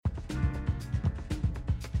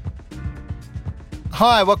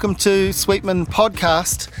Hi, welcome to Sweetman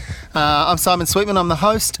Podcast. I'm Simon Sweetman, I'm the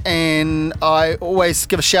host, and I always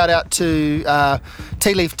give a shout out to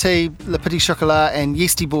Tea Leaf Tea, Le Petit Chocolat and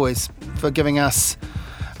Yeastie Boys for giving us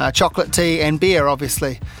chocolate tea and beer,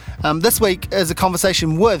 obviously. This week is a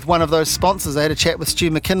conversation with one of those sponsors. I had a chat with Stu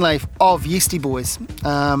McKinlay of Yeastie Boys.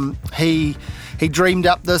 He dreamed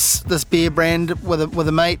up this beer brand with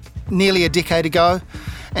a mate nearly a decade ago,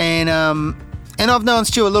 and I've known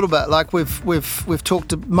Stu a little bit. Like we've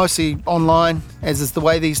talked mostly online, as is the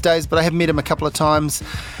way these days, but I have met him a couple of times,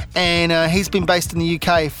 and he's been based in the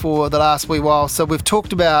UK for the last wee while. So we've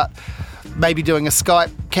talked about maybe doing a Skype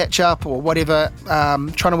catch up or whatever,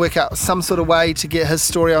 trying to work out some sort of way to get his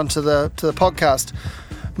story onto the podcast.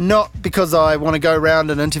 Not because I want to go around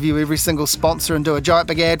and interview every single sponsor and do a giant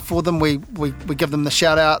big ad for them. We give them the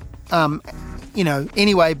shout out,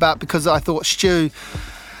 anyway, but because I thought Stu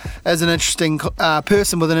as an interesting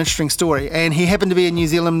person with an interesting story, and he happened to be in New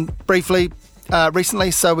Zealand briefly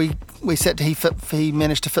recently, so we sat to he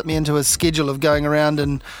managed to fit me into his schedule of going around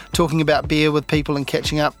and talking about beer with people and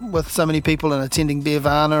catching up with so many people and attending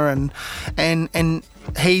Beervana, and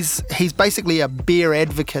he's basically a beer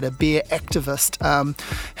advocate, a beer activist.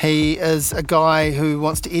 He is a guy who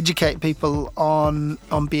wants to educate people on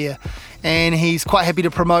beer, and he's quite happy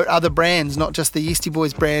to promote other brands, not just the Yeastie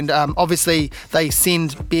Boys brand. Obviously, they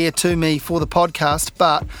send beer to me for the podcast,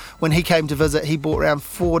 but when he came to visit, he brought around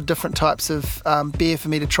 4 different types of beer for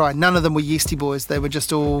me to try. None of them were Yeastie Boys. They were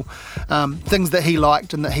just all things that he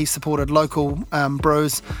liked and that he supported, local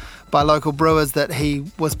brews by local brewers that he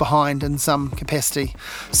was behind in some capacity.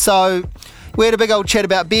 So we had a big old chat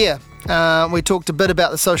about beer. We talked a bit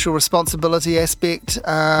about the social responsibility aspect.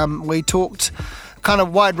 We talked kind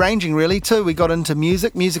of wide-ranging really too. We got into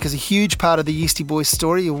music. Music is a huge part of the Yeastie Boys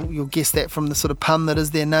story. You'll guess that from the sort of pun that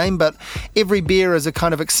is their name, but every beer is a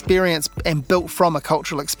kind of experience and built from a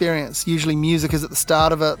cultural experience. Usually music is at the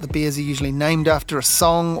start of it. The beers are usually named after a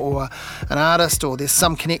song or an artist, or there's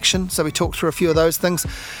some connection. So we talked through a few of those things,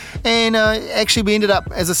 and actually we ended up,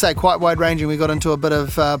 as I say, quite wide-ranging. We got into a bit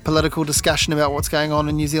of political discussion about what's going on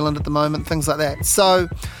in New Zealand at the moment, things like that. So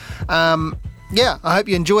yeah, I hope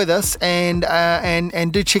you enjoy this, and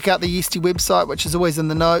do check out the Yeastie website, which is always in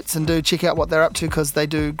the notes, and do check out what they're up to, because they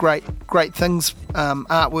do great things,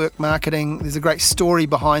 artwork, marketing. There's a great story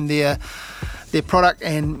behind their product,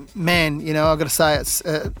 and man, I've got to say, it's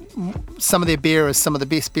some of their beer is some of the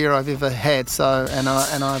best beer I've ever had. So, and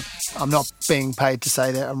I'm not being paid to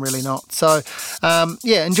say that. I'm really not. So,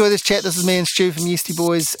 enjoy this chat. This is me and Stu from Yeastie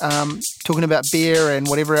Boys, talking about beer and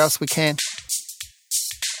whatever else we can.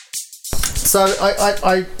 So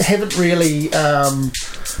I haven't really planned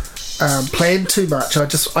too much. I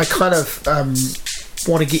kind of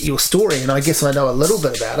want to get your story, and I guess I know a little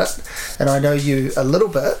bit about it, and I know you a little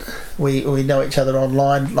bit. We know each other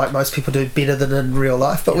online, like most people do, better than in real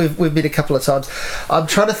life, but we've met a couple of times. I'm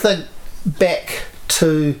trying to think back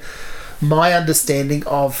to my understanding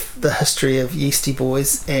of the history of Yeastie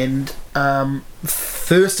Boys, and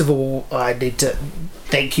first of all, I need to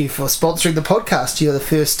thank you for sponsoring the podcast. You're the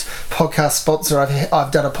first podcast sponsor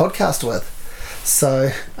I've done a podcast with,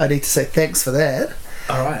 so I need to say thanks for that.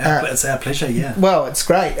 All right, it's our pleasure. Yeah. Well, it's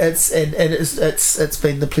great. It's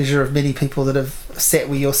been the pleasure of many people that have sat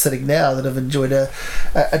where you're sitting now, that have enjoyed a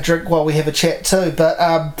drink while we have a chat too. But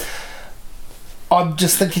I'm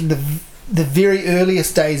just thinking the very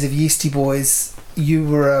earliest days of Yeastie Boys, you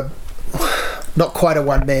were not quite a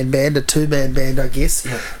one-man band, a two-man band, I guess.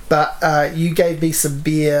 Yeah. But you gave me some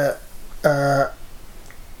beer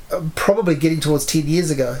probably getting towards 10 years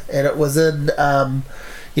ago, and it was in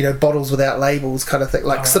bottles without labels kind of thing,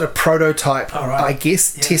 like sort of prototype, I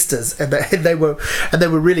guess, testers, and they were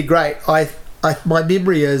really great. My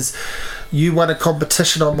memory is you won a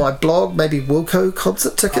competition on my blog, maybe Wilco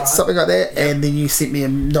concert tickets, something like that, and then you sent me a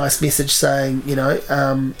nice message saying,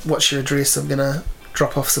 what's your address? I'm gonna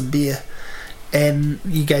drop off some beer. And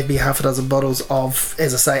you gave me half a dozen bottles of,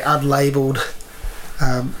 as I say, unlabelled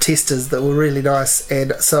testers that were really nice.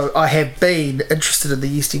 And so I have been interested in the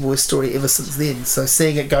Yeastie Boys story ever since then. So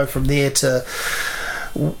seeing it go from there to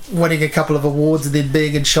winning a couple of awards, and then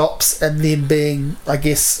being in shops, and then being, I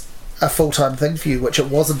guess, a full-time thing for you, which it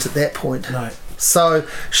wasn't at that point. No. So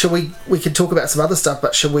we can talk about some other stuff,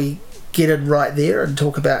 but should we get in right there and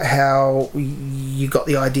talk about how you got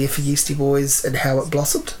the idea for Yeastie Boys and how it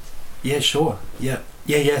blossomed? Yeah, sure. Yeah.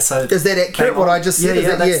 So is that accurate? What I just said?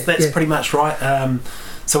 That's pretty much right.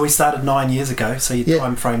 So we started 9 years ago. So your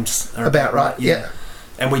time frames are about right. Yeah.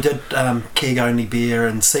 And we did keg only beer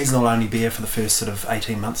and seasonal only beer for the first sort of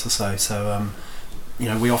 18 months or so. So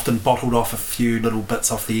we often bottled off a few little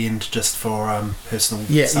bits off the end just for personal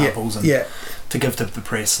samples and to give to the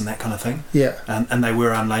press and that kind of thing. Yeah. And they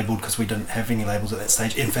were unlabelled because we didn't have any labels at that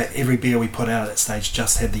stage. In fact, every beer we put out at that stage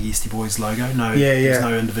just had the Yeastie Boys logo. There's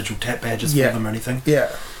no individual tap badges for them or anything.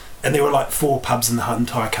 Yeah. And there were like 4 pubs in the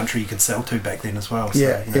entire country you could sell to back then as well.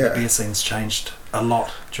 So the beer scene's changed a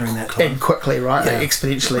lot during that time. And quickly, right? Yeah.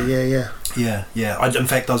 Exponentially, Yeah. In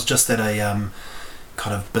fact, I was just at a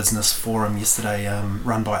kind of business forum yesterday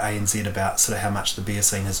run by ANZ about sort of how much the beer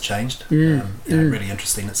scene has changed. Really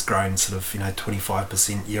interesting. It's grown sort of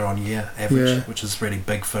 25% year on year average, which is really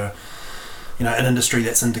big for an industry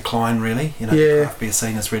that's in decline really. The craft beer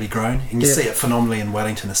scene has really grown, and you see it phenomenally in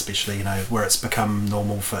Wellington especially, where it's become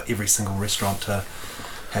normal for every single restaurant to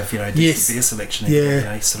have decent beer selection.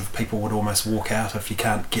 Sort of people would almost walk out if you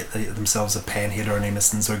can't get themselves a Panheader and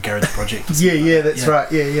Emerson's or a Garage Project. That's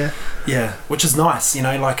right. Yeah, which is nice.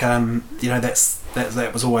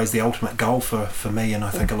 That was always the ultimate goal for me, and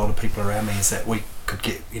I think a lot of people around me, is that we could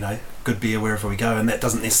get good beer wherever we go, and that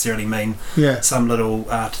doesn't necessarily mean some little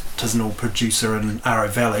artisanal producer in Aro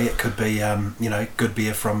Valley. It could be good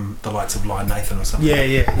beer from the likes of Lion Nathan or something.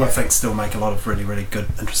 I think still make a lot of really, really good,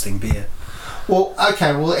 interesting beer. Well,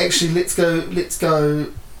 okay. Well, actually, let's go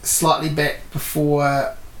slightly back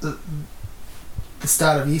before the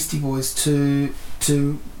start of Yeastie Boys to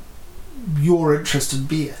your interest in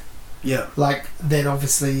beer. Yeah. Like that,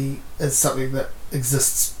 obviously, is something that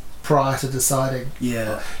exists prior to deciding.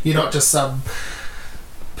 Yeah. You're not just some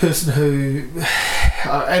person who,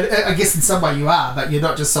 I guess in some way you are, but you're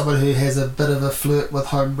not just someone who has a bit of a flirt with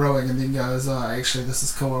home brewing and then goes, oh, actually, this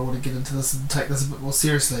is cool. I want to get into this and take this a bit more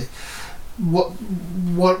seriously. What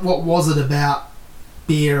was it about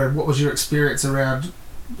beer, and what was your experience around,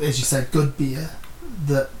 as you say, good beer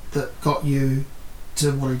that got you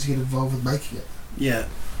to wanting to get involved with making it? Yeah,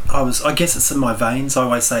 I guess it's in my veins. I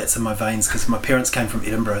always say it's in my veins because my parents came from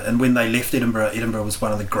Edinburgh, and when they left Edinburgh was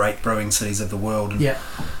one of the great brewing cities of the world, and it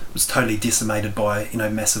was totally decimated by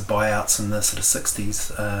massive buyouts in the sort of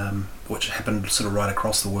 60s, which happened sort of right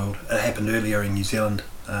across the world. It happened earlier in New Zealand,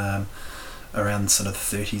 around sort of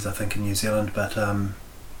the 30s, I think, in New Zealand, but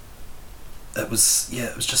it was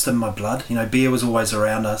just in my blood. Beer was always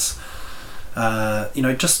around us.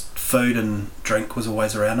 Just food and drink was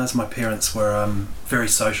always around us. My parents were very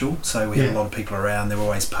social, so we had a lot of people around. There were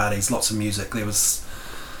always parties, lots of music. There was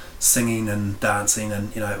singing and dancing,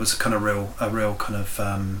 and it was kind of a real kind of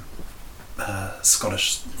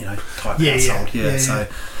Scottish type household. So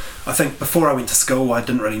I think before I went to school, I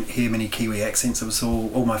didn't really hear many Kiwi accents. It was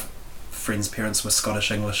all my friends' parents were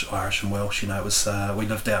Scottish, English, Irish and Welsh. It was we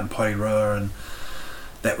lived out in Porirua, and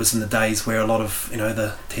that was in the days where a lot of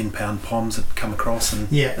the £10 poms had come across, and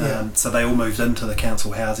so they all moved into the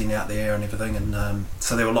council housing out there and everything, and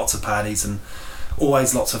so there were lots of parties and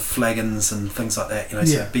always lots of flagons and things like that.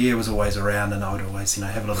 So beer was always around, and I would always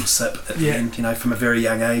have a little sip at the end, from a very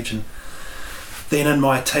young age. And then in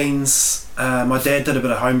my teens, my dad did a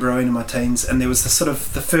bit of home brewing in my teens, and there was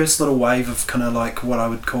the first little wave of kind of like what I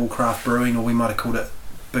would call craft brewing, or we might have called it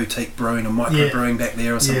boutique brewing or micro brewing back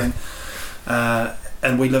there or something.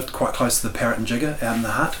 And we lived quite close to the Parrot and Jigger out in the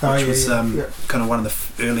Hut, which was kind of one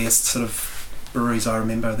of the earliest sort of breweries I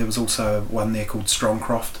remember. There was also one there called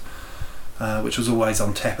Strongcroft, which was always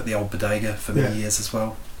on tap at the old Bodega for many years as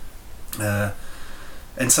well.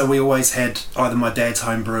 And so we always had either my dad's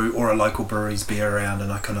home brew or a local brewery's beer around,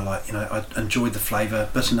 and I kind of like, I enjoyed the flavour.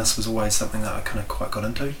 Bitterness was always something that I kind of quite got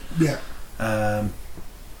into.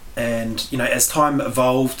 And as time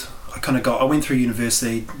evolved, I went through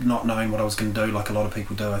university not knowing what I was going to do, like a lot of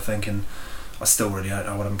people do, I think, and I still really don't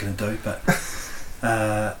know what I'm going to do. But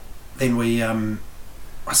then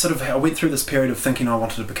I went through this period of thinking I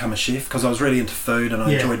wanted to become a chef, because I was really into food, and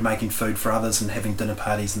I enjoyed making food for others and having dinner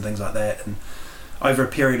parties and things like that. And over a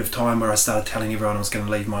period of time where I started telling everyone I was going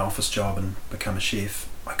to leave my office job and become a chef,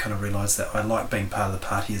 I kind of realised that I like being part of the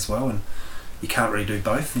party as well, and you can't really do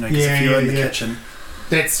both, because if you're in the kitchen,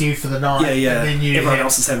 that's you for the night. And then everyone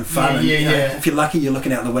else is having fun. If you're lucky, you're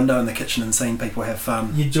looking out the window in the kitchen and seeing people have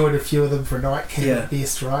fun. You join a few of them for a night camp at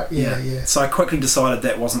best, right? So I quickly decided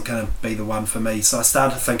that wasn't going to be the one for me. So I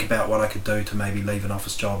started to think about what I could do to maybe leave an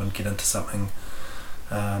office job and get into something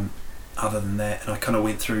other than that. And I kind of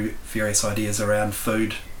went through various ideas around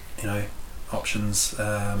food, options,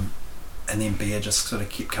 and then beer just sort of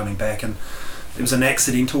kept coming back. And it was an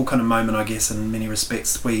accidental kind of moment, I guess, in many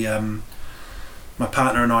respects. We my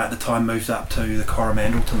partner and I at the time moved up to the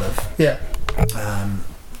Coromandel to live.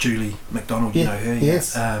 Julie McDonald, you know her.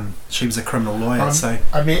 Yes. She was a criminal lawyer.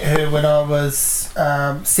 I met her when I was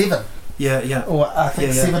 7. Yeah. Or I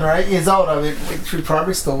think 7 or 8 years old. I went through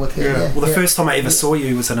primary school with her. Yeah. Well, the first time I ever saw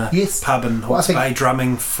you was in a pub in Hawke's Bay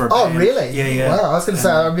drumming for a band. Oh, really? Yeah. Wow, I was going to say,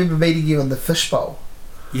 I remember meeting you in the Fishbowl.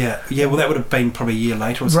 Yeah. Well, that would have been probably a year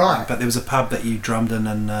later or something. Right. But there was a pub that you drummed in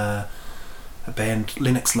a band,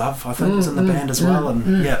 Lennox Love, I think, was in the band as well.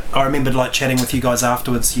 And I remember like chatting with you guys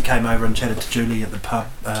afterwards. You came over and chatted to Julie at the pub.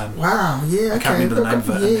 Wow, yeah, I can't remember the name of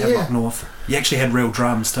it, in Havelock North. You actually had real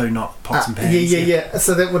drums too, not pots and pans. Yeah.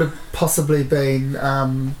 So that would have possibly been...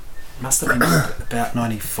 must have been about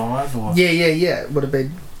 95 or... Yeah. It would have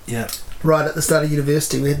been right at the start of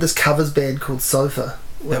university. We had this covers band called Sofa.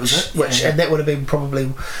 That was it? And that would have been probably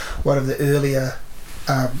one of the earlier...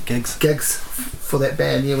 gigs for that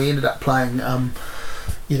band. We ended up playing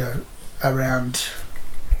around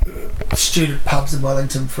student pubs in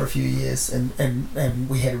Wellington for a few years, and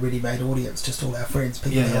we had a ready-made audience, just all our friends,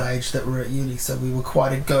 people our age that were at uni, so we were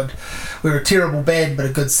we were a terrible band but a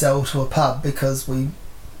good sell to a pub because we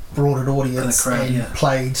brought an audience and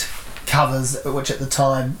played covers, which at the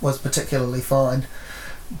time was particularly fine.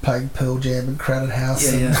 Playing Pearl Jam and Crowded House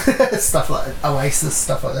and stuff like Oasis,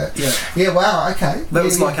 stuff like that. Yeah, wow, okay. That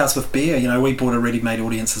was like us with beer. We bought a ready-made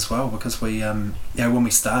audience as well because we, when we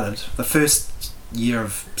started, the first year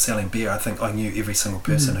of selling beer, I think I knew every single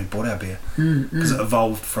person who bought our beer because it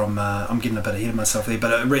evolved from. I'm getting a bit ahead of myself there,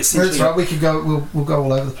 but essentially, that's right. We could go. We'll go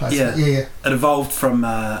all over the place. Yeah. It evolved from.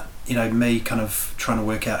 Me kind of trying to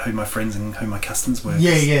work out who my friends and who my customers were.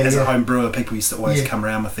 As a home brewer, people used to always come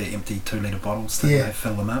around with their empty 2-litre bottles to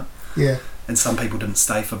fill them up. Yeah. And some people didn't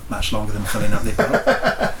stay for much longer than filling up their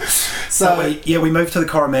bottle. So we moved to the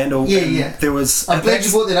Coromandel. Yeah. There was. I'm glad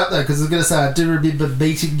you brought that up though, because I was going to say I do remember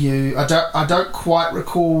meeting you. I don't quite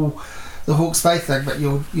recall the Hawke's Bay thing, but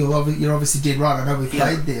you're obviously dead right. I know we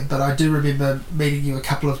played there, but I do remember meeting you a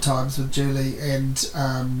couple of times with Julie, and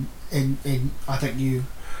I think you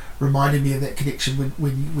reminded me of that connection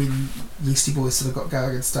when Yeastie Boys sort of got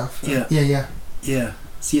going and stuff. Yeah.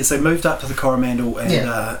 So moved up to the Coromandel, and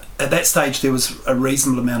at that stage there was a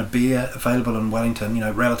reasonable amount of beer available in Wellington.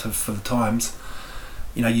 Relative for the times.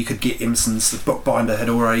 You could get Emerson's. The bookbinder had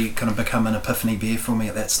already kind of become an epiphany beer for me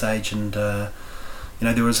at that stage, and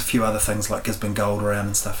there was a few other things like Gisborne Gold around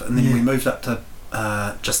and stuff. And then we moved up to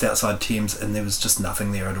just outside Thames, and there was just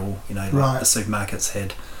nothing there at all. Like the supermarkets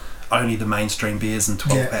had only the mainstream beers and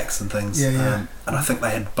 12 packs and things. And I think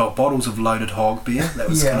they had bottles of Loaded Hog beer. That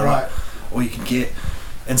was kind of like all you could get.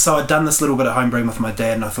 And so I'd done this little bit of homebrewing with my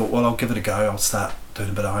dad, and I thought, well, I'll give it a go. I'll start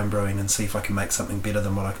doing a bit of homebrewing and see if I can make something better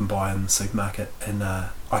than what I can buy in the supermarket. And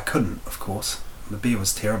I couldn't, of course. The beer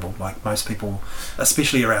was terrible. Like most people,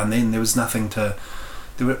 especially around then, there was nothing to...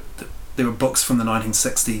 There were books from the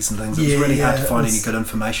 1960s and things. It was really hard to find any good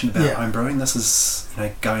information about homebrewing. This is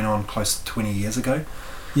going on close to 20 years ago.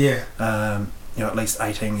 At least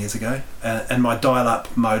 18 years ago, and my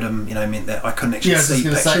dial-up modem, meant that I couldn't actually see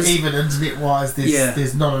pictures. Say, even internet-wise,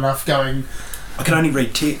 there's not enough going. I could only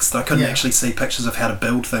read text. I couldn't actually see pictures of how to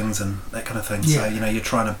build things and that kind of thing. So you're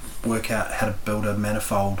trying to work out how to build a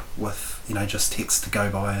manifold with just text to go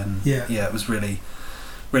by, and it was really,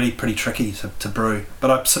 really pretty tricky to brew. But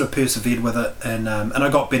I sort of persevered with it, and I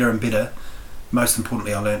got better and better. Most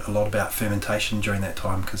importantly, I learnt a lot about fermentation during that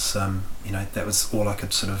time because that was all I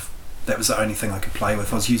could that was the only thing I could play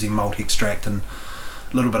with. I was using malt extract and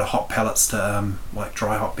a little bit of hop pellets to like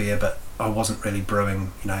dry hop beer, but I wasn't really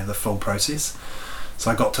brewing the full process. So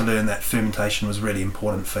I got to learn that fermentation was really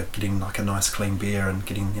important for getting like a nice clean beer and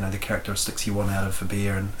getting the characteristics you want out of a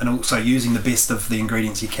beer, and also using the best of the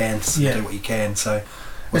ingredients you can to do what you can. So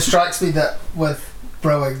it strikes me that with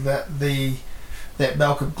brewing that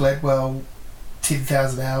Malcolm Gladwell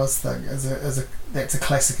 10,000 hours thing that's a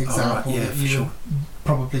classic example that you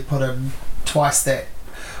probably put in twice that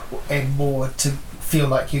and more to feel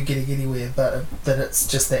like you're getting anywhere, but that it's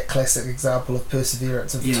just that classic example of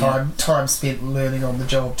perseverance, of time spent learning on the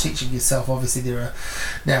job, teaching yourself. Obviously there are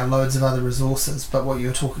now loads of other resources, but what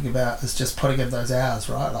you're talking about is just putting in those hours,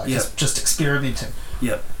 right? Like just experimenting.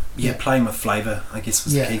 Playing with flavour, I guess,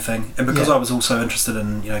 was the key thing. And because I was also interested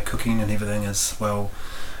in cooking and everything as well,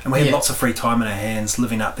 and we had lots of free time in our hands.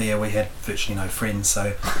 Living up there, we had virtually no friends,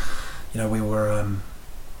 so we were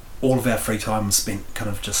all of our free time was spent kind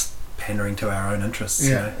of just pandering to our own interests,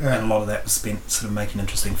 and a lot of that was spent sort of making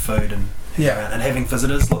interesting food and having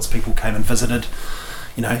visitors. Lots of people came and visited,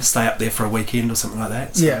 stay up there for a weekend or something like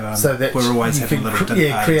that. So, so that we're always having little dinner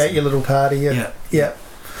parties. Create your little party.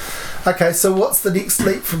 Okay, so what's the next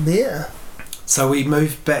leap from there? So we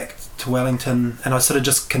moved back to Wellington, and I sort of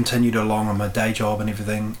just continued along on my day job and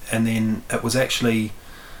everything, and then it was actually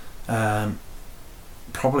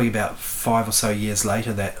probably about 5 or so years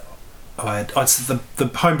later that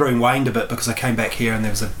the home brewing waned a bit because I came back here and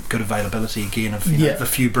there was a good availability again of the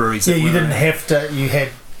few breweries. Yeah, you didn't have to.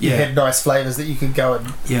 You had nice flavours that you could go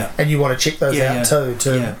and you want to check those out too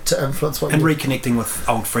to influence what. And reconnecting with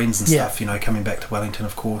old friends and stuff. Coming back to Wellington,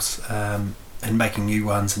 of course, and making new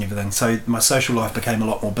ones and everything. So my social life became a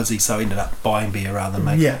lot more busy. So I ended up buying beer rather than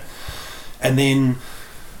making. it. And then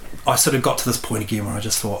I sort of got to this point again where I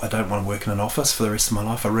just thought I don't want to work in an office for the rest of my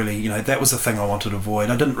life. I really, that was the thing I wanted to avoid.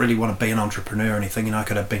 I didn't really want to be an entrepreneur or anything. I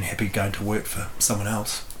could have been happy going to work for someone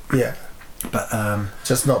else. Yeah. But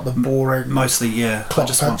just not the boring. Mostly, I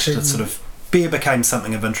just wanted to sort of. Beer became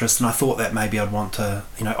something of interest, and I thought that maybe I'd want to,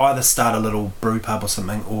 either start a little brew pub or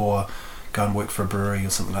something, or go and work for a brewery or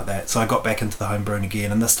something like that. So I got back into the home brewing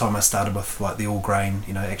again, and this time I started with like the all grain,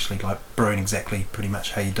 actually like brewing exactly pretty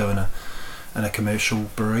much how you do in a commercial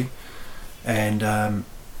brewery. And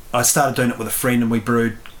I started doing it with a friend, and we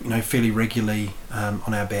brewed fairly regularly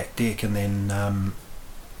on our back deck, and then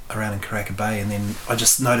around in Karaka Bay. And then I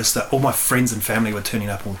just noticed that all my friends and family were turning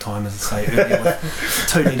up all the time, as I say earlier,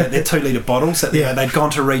 with their 2 litre bottles that they'd gone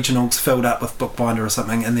to regionals filled up with Bookbinder or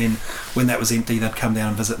something, and then when that was empty they'd come down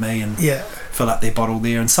and visit me and fill up their bottle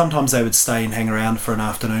there. And sometimes they would stay and hang around for an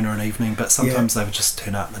afternoon or an evening, but sometimes they would just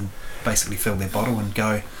turn up and basically fill their bottle and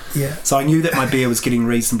go. So I knew that my beer was getting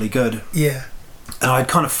reasonably good. And I'd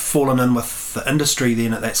kind of fallen in with the industry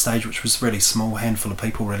then at that stage, which was really small, handful of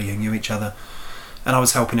people really who knew each other. And I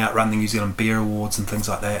was helping out run the New Zealand Beer Awards and things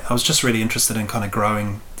like that. I was just really interested in kind of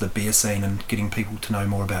growing the beer scene and getting people to know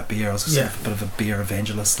more about beer. I was a bit of a beer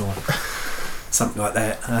evangelist or something like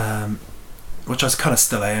that, which I kind of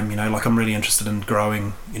still am. Like I'm really interested in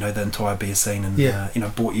growing, the entire beer scene.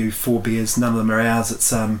 And bought you 4 beers. None of them are ours.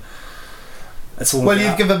 It's all. Well,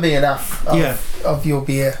 you've given me enough of your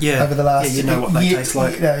beer over the last what they taste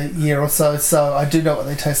like. Year or so. So I do know what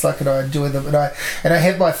they taste like, and I enjoy them, and I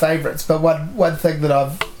have my favourites. But one thing that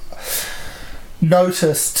I've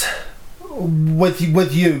noticed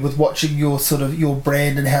with watching your sort of your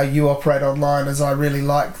brand and how you operate online is I really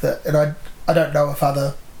like that, and I don't know if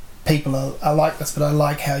other people are like this, but I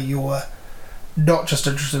like how you're not just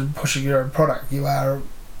interested in pushing your own product. You are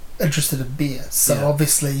interested in beer, so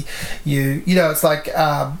obviously it's like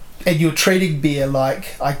and you're treating beer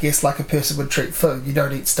like, I guess, like a person would treat food. You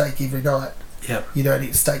don't eat steak every night. You don't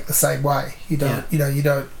eat steak the same way. You don't you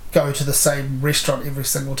don't go to the same restaurant every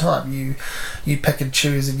single time. You pick and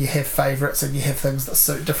choose, and you have favourites, and you have things that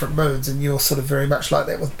suit different moods, and you're sort of very much like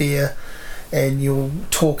that with beer, and you'll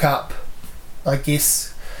talk up, I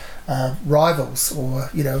guess, rivals or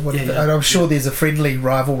whatever. And I'm sure there's a friendly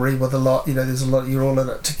rivalry with a lot. There's a lot. You're all in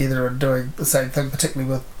it together and doing the same thing,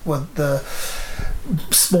 particularly with the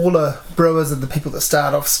smaller brewers and the people that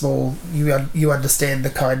start off small. You understand the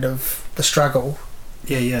kind of the struggle.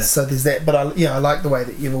 So there's that. But I like the way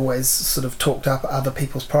that you've always sort of talked up other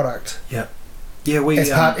people's product. We as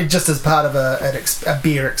part of a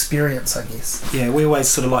beer experience, I guess. We always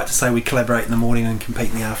sort of like to say we collaborate in the morning and compete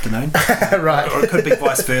in the afternoon. Right. Or it could be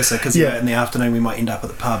vice versa, because in the afternoon we might end up at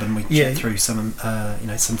the pub and we chat through some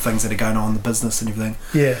some things that are going on in the business and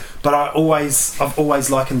everything. But I've always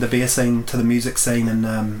likened the beer scene to the music scene,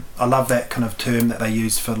 and I love that kind of term that they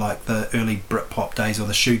used for like the early Britpop days or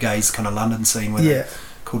the shoegaze kind of London scene, where they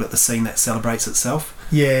called it the scene that celebrates itself.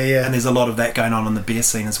 And there's a lot of that going on in the beer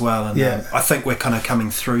scene as well, and I think we're kind of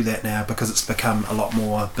coming through that now, because it's become a lot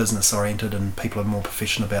more business oriented and people are more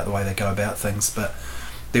professional about the way they go about things. But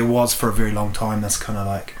there was for a very long time this kind of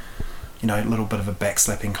like a little bit of a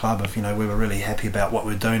backslapping club of we were really happy about what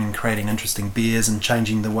we're doing and creating interesting beers and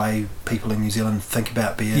changing the way people in New Zealand think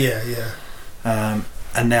about beer.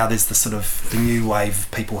 And now there's the new wave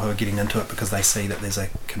of people who are getting into it because they see that there's a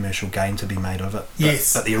commercial gain to be made of it.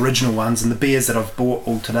 But the original ones and the beers that I've bought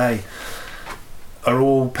all today are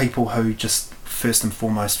all people who just first and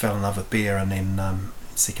foremost fell in love with beer, and then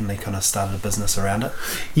secondly kind of started a business around it.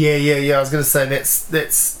 I was going to say that's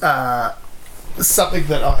something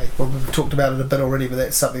that we've talked about it a bit already, but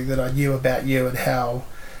that's something that I knew about you and how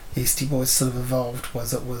Yeastie Boys sort of evolved.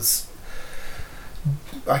 It was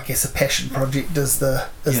I guess a passion project is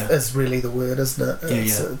really the word, isn't it?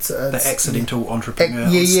 It's the accidental entrepreneur.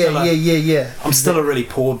 I'm still a really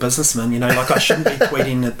poor businessman, like I shouldn't be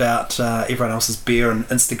tweeting about everyone else's beer and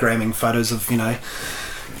Instagramming photos of,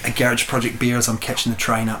 a garage project beer as I'm catching the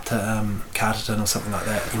train up to Carterton or something like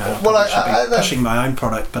that. I should be pushing my own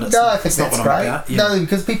product, but I think that's not what I'm about. No,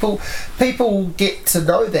 because people get to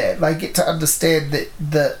know that, they get to understand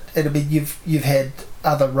that. And I mean, you've had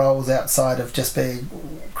other roles outside of just being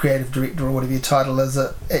creative director or whatever your title is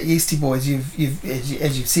at Yeastie Boys. You've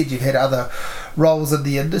as you've said, you've had other roles in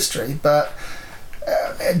the industry, but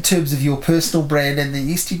in terms of your personal brand and the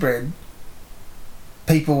Yeastie brand,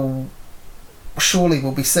 people surely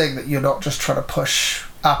will be seeing that you're not just trying to push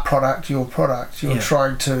your product, you're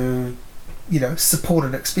trying to, support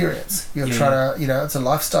an experience. You're trying to, it's a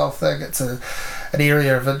lifestyle thing, it's an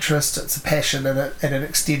area of interest, it's a passion, and it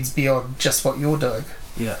extends beyond just what you're doing.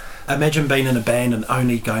 Yeah. Imagine being in a band and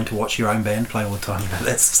only going to watch your own band play all the time.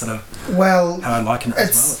 That's sort of how I liken it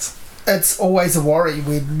as well. It's always a worry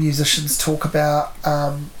when musicians talk about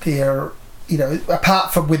their,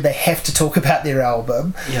 apart from when they have to talk about their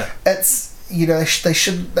album. Yeah. It's, they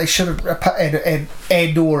shouldn't,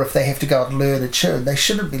 and or if they have to go and learn a tune, they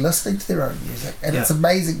shouldn't be listening to their own music. And it's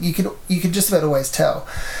amazing. You can just about always tell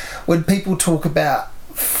when people talk about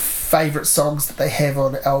favourite songs that they have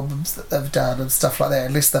on albums that they've done and stuff like that,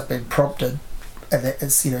 unless they've been prompted, and that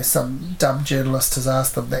is, some dumb journalist has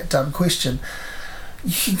asked them that dumb question,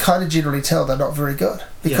 you can kind of generally tell they're not very good,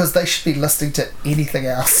 because they should be listening to anything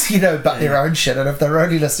else, but their own shit. And if they're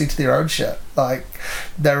only listening to their own shit, like,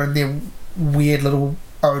 they're in their weird little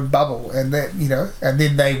own bubble, and that, and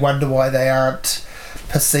then they wonder why they aren't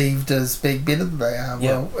perceived as being better than they are.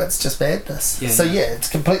 Well, it's just madness. It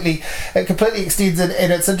completely extends,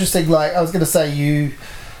 and it's interesting. Like, I was going to say,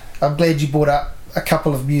 I'm glad you brought up a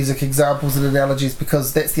couple of music examples and analogies,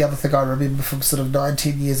 because that's the other thing I remember from sort of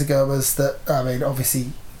 9-10 years ago, is that, I mean,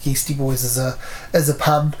 obviously Yeastie Boys is a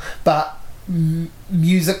pun, but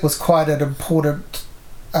music was quite an important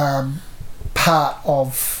part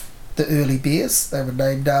of the early beers. They were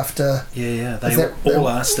named after... Yeah, they all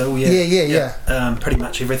are still, yeah. Pretty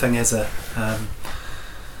much everything has a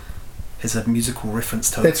musical reference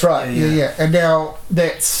to it. That's right, yeah. And now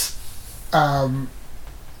that's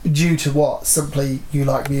due to what? Simply, you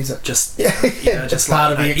like music. Just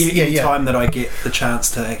part of any time that I get the chance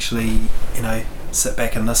to actually, sit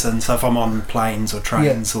back and listen. So if I'm on planes or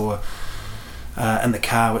trains or... in the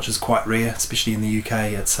car, which is quite rare, especially in the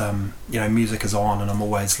UK, it's music is on, and I'm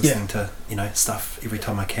always listening to stuff every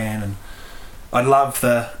time I can. And I love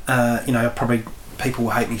the probably people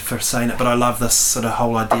will hate me for saying it, but I love this sort of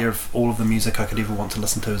whole idea of all of the music I could ever want to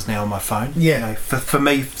listen to is now on my phone. For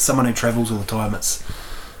me, someone who travels all the time, it's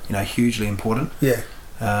hugely important.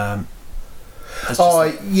 I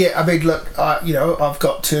mean, look, I've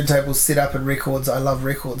got turntables set up and records. I love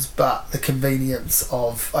records, but the convenience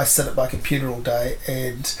of, I sit at my computer all day,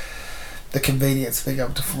 and the convenience of being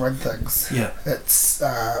able to find things. It's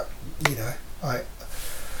I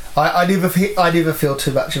never feel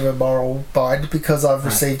too much of a moral bind, because I've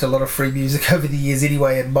received a lot of free music over the years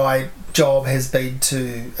anyway, and my job has been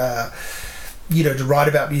to to write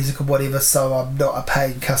about music or whatever, so I'm not a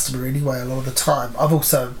paying customer anyway a lot of the time. I've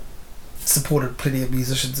also supported plenty of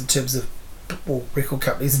musicians in terms of, or record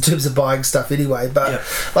companies in terms of buying stuff anyway, but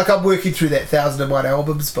like, I'm working through that 1001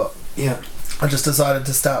 albums book. I just decided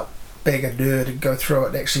to start being a nerd and go through it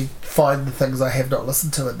and actually find the things I have not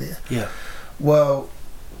listened to in there. Well,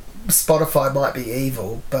 Spotify might be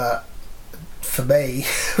evil, but for me,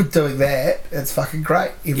 doing that, it's fucking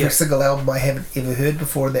great. Every single album I haven't ever heard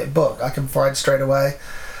before in that book, I can find straight away,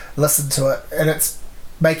 listen to it, and it's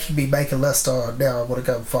making me make a list. Oh, now I want to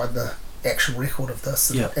go and find the actual record of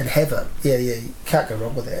this and have it. You can't go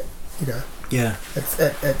wrong with that.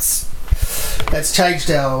 It's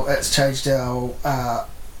changed our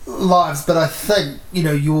lives, but I think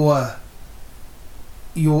you're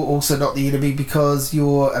also not the enemy, because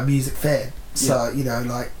you're a music fan. So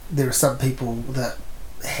like, there are some people that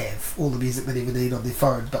have all the music they ever need on their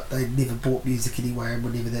phone, but they never bought music anyway and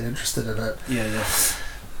were never that interested in it.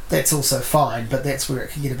 That's also fine, but that's where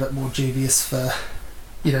it can get a bit more dubious for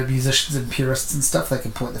musicians and purists and stuff. They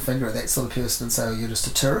can point the finger at that sort of person and say, oh, you're just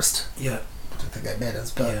a tourist. I don't think that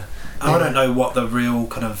matters, but I don't know what the real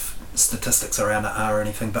kind of statistics around it are or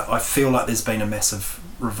anything, but I feel like there's been a massive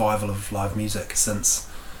revival of live music since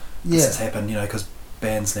this has happened, because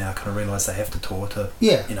bands now kind of realise they have to tour to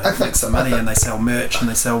make some money, and they sell merch and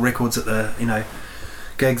they sell records at the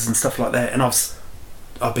gigs and stuff like that. And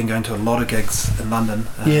I've been going to a lot of gigs in London.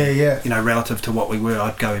 Relative to what we were,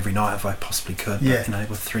 I'd go every night if I possibly could. But,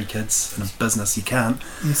 with 3 kids and a business, you can't.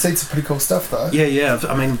 You've seen some pretty cool stuff, though.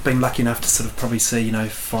 I mean, been lucky enough to sort of probably see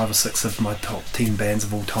 5 or 6 of my top 10 bands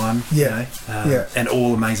of all time. And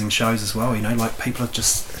all amazing shows as well. Like, people have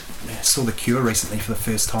just saw The Cure recently for the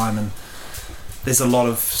first time, and there's a lot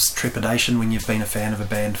of trepidation when you've been a fan of a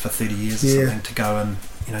band for 30 years or something to go and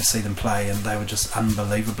see them play, and they were just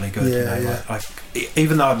unbelievably good. Like,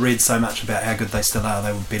 even though I'd read so much about how good they still are,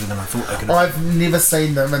 they were better than I thought they could have. I've never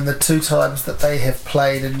seen them, and the 2 times that they have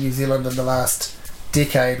played in New Zealand in the last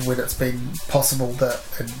decade, when it's been possible that,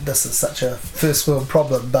 and this is such a first world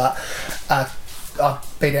problem, but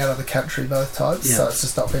I've been out of the country both times, so it's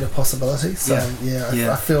just not been a possibility. So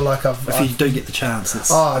I feel like if you do get the chance, it's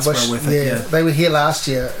well worth it. Yeah, they were here last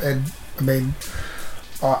year, and I mean,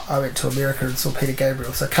 I went to America and saw Peter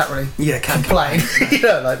Gabriel, so I can't really complain.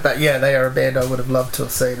 But they are a band I would have loved to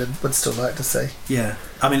have seen and would still like to see. Yeah,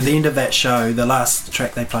 I mean, at the end of that show, the last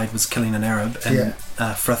track they played was "Killing an Arab," and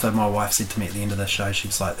Fritha, my wife, said to me at the end of the show, she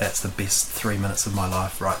was like, "That's the best 3 minutes of my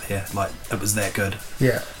life right there. Like, it was that good."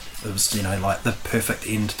 Yeah. It was, like the perfect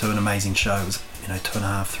end to an amazing show. It was,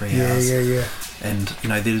 2.5, 3 hours. Yeah. And,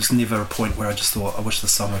 there was never a point where I just thought, I wish the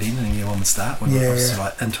song would end and you would start. When I was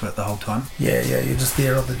like into it the whole time. Yeah, you're just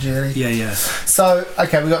there on the journey. Yeah. So,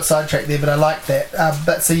 okay, we got sidetracked there, but I like that.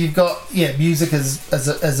 But so you've got, music is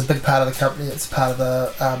a big part of the company. It's a part of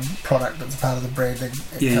the product. It's a part of the branding.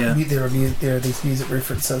 There are these music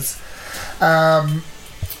references.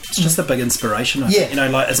 It's just a big inspiration. I think.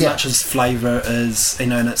 As much as flavour is,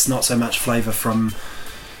 and it's not so much flavour from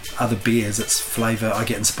other beers, it's flavour. I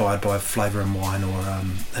get inspired by flavour in wine or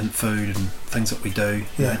in food and things that we do.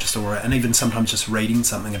 Just all right. And even sometimes just reading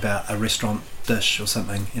something about a restaurant dish or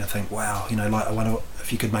something, think, wow, I wonder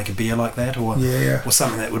if you could make a beer like that, or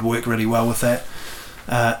something that would work really well with that.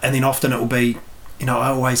 And then often it will be, I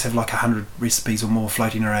always have like 100 recipes or more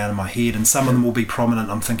floating around in my head, and some of them will be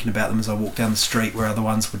prominent. I'm thinking about them as I walk down the street, where other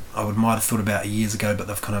ones I might have thought about years ago, but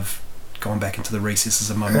they've kind of gone back into the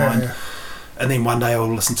recesses of my mind. Yeah. And then one day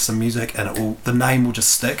I'll listen to some music, and the name will just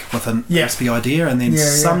stick with a recipe idea. And then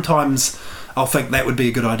sometimes I'll think that would be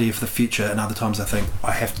a good idea for the future, and other times I think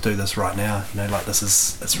I have to do this right now.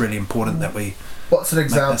 It's really important that we. What's an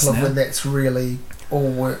example of when that's really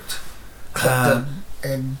all worked,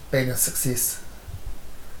 and been a success?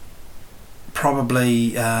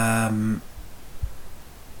 Probably Gonna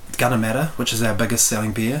Matter, which is our biggest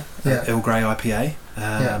selling beer, Earl Grey IPA.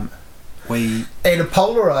 And a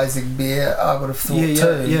polarising beer, I would have thought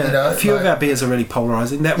too. Yeah. A few of our beers are really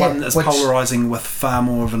polarising. That one is polarising with far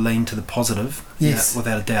more of a lean to the positive. Yes,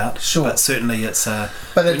 without a doubt. Sure. But certainly it's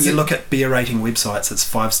when you look at beer rating websites, it's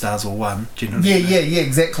 5 stars or 1. Generally. Yeah,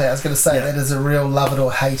 exactly. I was going to say that is a real love it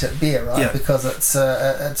or hate it beer, right? Yeah. Because it's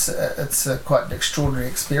quite an extraordinary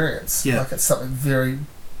experience. Yeah. Like it's something very.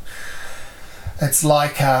 It's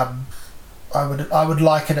like I would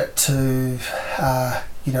liken it to.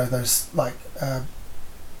 Those like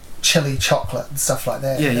chili chocolate and stuff like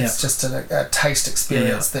that. It's just a taste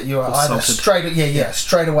experience that you are either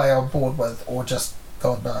straight away on board with, or just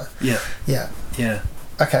God no. Yeah.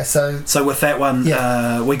 Okay, so with that one,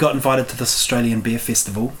 we got invited to this Australian Beer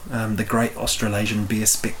Festival, the Great Australasian Beer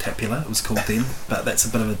Spectacular. It was called then, but that's a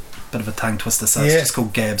bit of a tongue twister. So it's just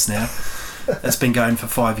called GABS now. It's been going for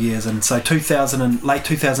 5 years, and so late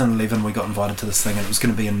 2011 we got invited to this thing, and it was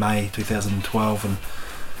going to be in May 2012, and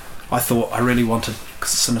I thought I really wanted,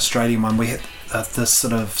 because it's an Australian one, we had this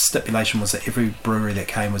sort of stipulation was that every brewery that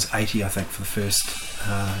came was 80, I think, for the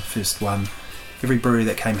first one. Every brewery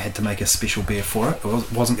that came had to make a special beer for it.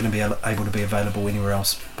 It wasn't going to be able to be available anywhere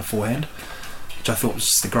else beforehand, which I thought was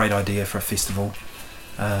just a great idea for a festival.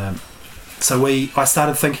 So I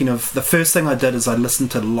started thinking of, the first thing I did is I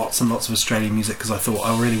listened to lots and lots of Australian music, because I thought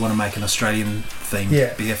I really want to make an Australian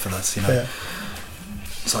themed beer for this,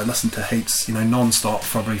 So I listened to heaps, non-stop,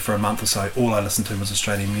 probably for a month or so. All I listened to was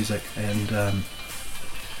Australian music, and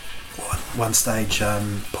one stage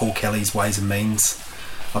Paul Kelly's Ways and Means,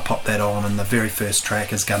 I popped that on, and the very first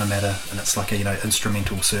track is Gonna Matter, and it's like a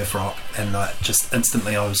instrumental surf rock, and just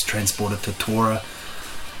instantly I was transported to Tora.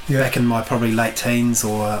 Back in my probably late teens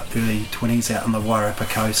or early 20s out on the Wairarapa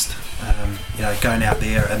coast, going out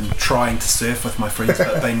there and trying to surf with my friends,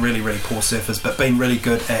 but being really, really poor surfers, but being really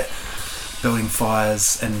good at building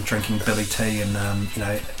fires and drinking billy tea and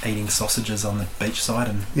eating sausages on the beachside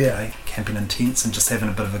and camping in tents and just having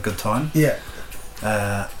a bit of a good time.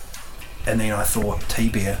 And then I thought tea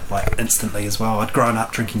beer, like instantly as well. I'd grown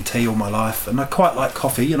up drinking tea all my life, and I quite like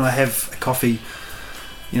coffee, and I have coffee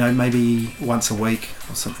maybe once a week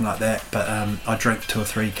or something like that, but I drink 2 or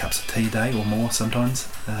 3 cups of tea a day or more sometimes,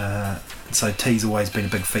 so tea's always been a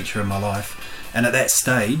big feature in my life. And at that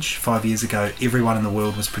stage 5 years ago, everyone in the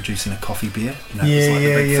world was producing a coffee beer, it was like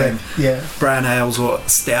the big thing, brown ales or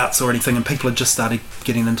stouts or anything, and people had just started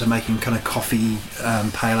getting into making kind of coffee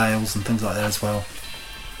pale ales and things like that as well.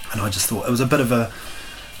 And I just thought it was a bit of a,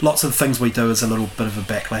 lots of things we do is a little bit of a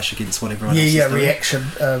backlash against what everyone else is doing. Reaction,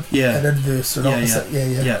 an inverse and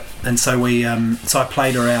opposite. And so I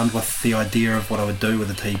played around with the idea of what I would do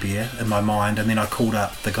with a tea beer in my mind, and then I called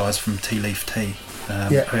up the guys from Tea Leaf Tea,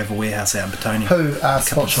 who have a warehouse out in Petone. Who are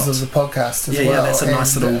sponsors of the podcast as well. Yeah, that's a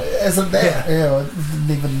nice little... Isn't that? I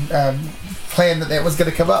didn't even plan that was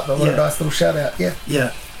going to come up, but what a nice little shout out,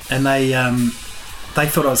 Yeah, and they... they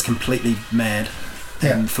thought I was completely mad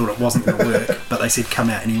and thought it wasn't going to work, but they said come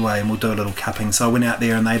out anyway and we'll do a little cupping. So I went out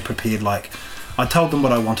there and they had prepared, like, I told them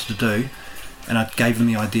what I wanted to do and I gave them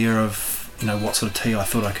the idea of, you know, what sort of tea I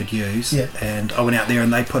thought I could use, and I went out there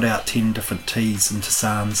and they put out 10 different teas and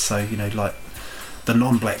tisanes. So, you know, like the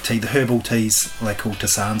non-black tea, the herbal teas, they call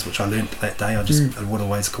tisanes, which I learnt that day. I would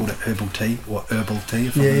always called it herbal tea or herbal tea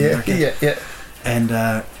if I'm American.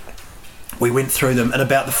 And we went through them, and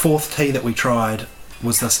about the fourth tea that we tried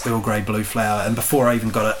was this Earl Grey blue flower, and before I even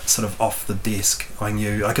got it sort of off the desk, I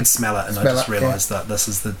knew, I could smell it, and I just realised that this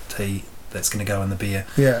is the tea that's going to go in the beer.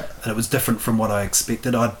 And it was different from what I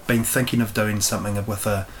expected. I'd been thinking of doing something with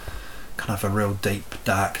a kind of a real deep,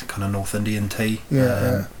 dark kind of North Indian tea.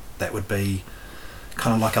 That would be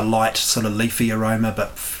kind of like a light sort of leafy aroma,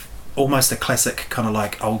 but almost a classic kind of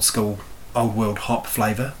like old school, old world hop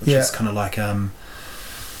flavour, which is kind of like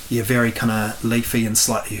very kind of leafy and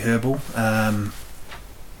slightly herbal, and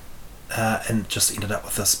just ended up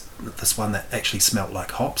with this one that actually smelt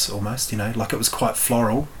like hops almost, you know, like it was quite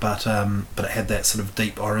floral, but it had that sort of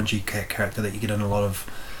deep orangey character that you get in a lot of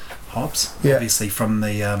hops. Obviously from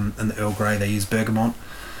the in the Earl Grey they use bergamot,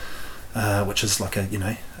 which is like a, you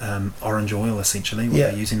know, orange oil essentially what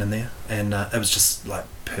they're using in there, and it was just like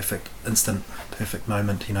perfect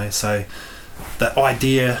moment, you know. So the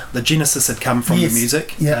idea, the genesis had come from the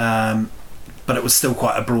music, but it was still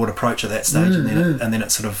quite a broad approach at that stage, and then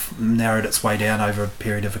it sort of narrowed its way down over a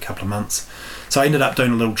period of a couple of months. So I ended up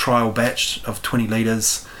doing a little trial batch of 20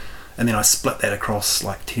 litres, and then I split that across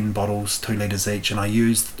like 10 bottles, 2 litres each, and I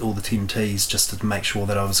used all the 10 teas just to make sure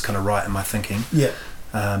that I was kind of right in my thinking.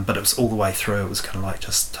 But it was all the way through, it was kind of like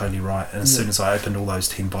just totally right, and as soon as I opened all those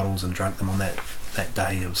 10 bottles and drank them on that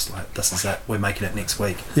day, it was like, this is it, we're making it next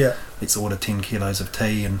week, let's order 10 kilos of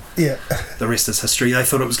tea, and the rest is history. They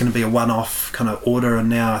thought it was going to be a one-off kind of order, and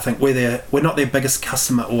now I think we're not their biggest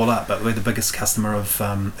customer all up, but we're the biggest customer of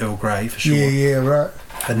Earl Grey for sure.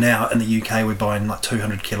 And now in the UK we're buying like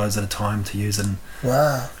 200 kilos at a time to use in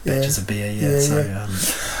batches of beer.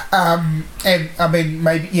 And I mean,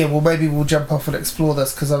 maybe we'll jump off and explore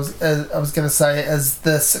this, because I was going to say, is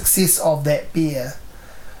the success of that beer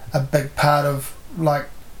a big part of like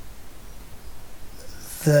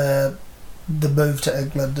the move to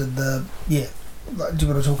England and like, do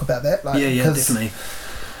you want to talk about that? Like, definitely.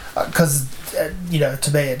 Because you know,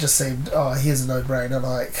 to me it just seemed, here's a no-brainer.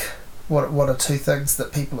 Like, what are two things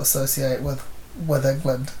that people associate with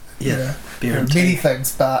England? You know, beer and many tea.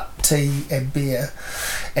 things, but tea and beer,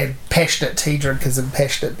 and passionate tea drinkers and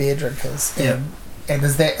passionate beer drinkers. And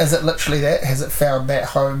is it literally that? Has it found that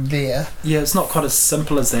home there? Yeah, it's not quite as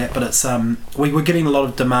simple as that, but it's we were getting a lot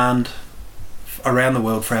of demand around the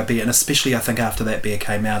world for our beer, and especially I think after that beer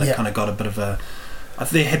came out, it kind of got a bit of a.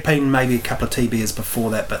 There had been maybe a couple of tea beers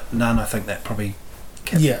before that, but none. I think that probably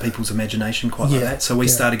kept people's imagination quite like that. So we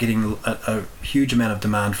started getting a huge amount of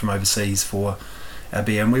demand from overseas for our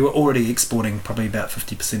beer, and we were already exporting probably about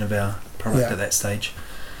 50% of our product at that stage.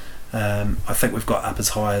 I think we've got up as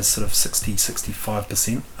high as sort of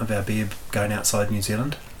 60-65% of our beer going outside New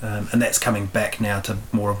Zealand, and that's coming back now to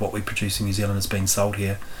more of what we produce in New Zealand is being sold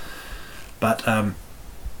here. But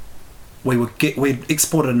we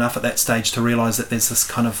exported enough at that stage to realise that there's this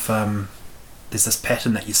kind of there's this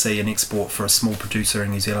pattern that you see in export for a small producer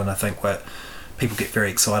in New Zealand, I think, where people get very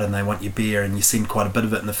excited and they want your beer, and you send quite a bit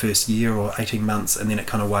of it in the first year or 18 months, and then it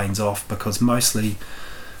kind of wanes off, because mostly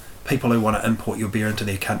people who want to import your beer into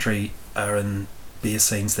their country are in beer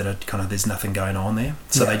scenes that are kind of, there's nothing going on there,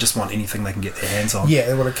 so they just want anything they can get their hands on.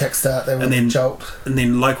 They want to kickstart, they want to jolt. And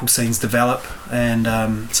then local scenes develop, and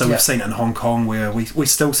so we've seen it in Hong Kong, where we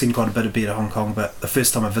still send quite a bit of beer to Hong Kong, but the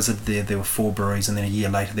first time I visited there were 4 breweries, and then a year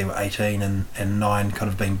later there were 18, and 9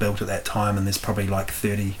 kind of being built at that time, and there's probably like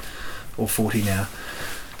 30 or 40 now.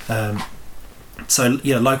 So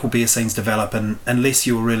local beer scenes develop, and unless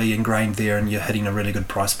you're really ingrained there and you're hitting a really good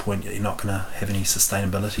price point, you're not going to have any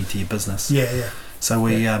sustainability to your business. So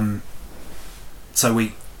the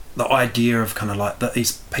idea of kind of like that,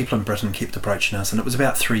 these people in Britain kept approaching us, and it was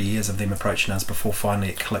about 3 years of them approaching us before finally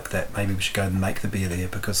it clicked that maybe we should go and make the beer there,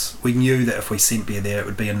 because we knew that if we sent beer there it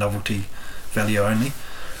would be a novelty value only.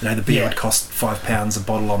 You know, the beer would cost £5 a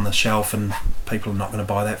bottle on the shelf, and people are not going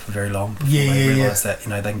to buy that for very long before they realise that, you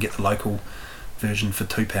know, they can get the local version for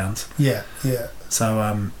 £2.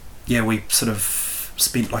 So we sort of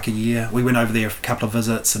spent like a year. We went over there for a couple of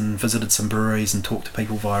visits and visited some breweries and talked to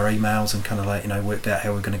people via emails, and kind of like, you know, worked out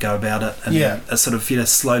how we're going to go about it, and then it sort of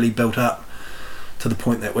slowly built up to the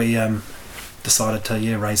point that we decided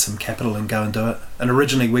to raise some capital and go and do it. And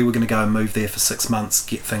originally we were going to go and move there for 6 months,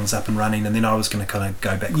 get things up and running, and then I was going to kind of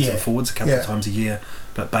go backwards and forwards a couple of times a year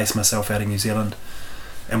but based myself out in New Zealand.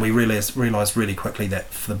 And we realised really quickly that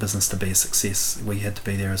for the business to be a success, we had to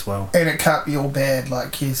be there as well. And it can't be all bad,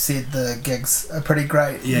 like you said. The gigs are pretty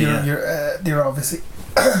great. You're obviously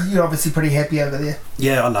you're obviously pretty happy over there.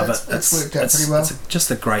 Yeah, I love it. It's worked out pretty well. It's just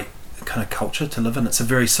a great kind of culture to live in. It's a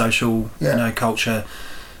very social, culture,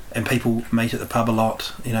 and people meet at the pub a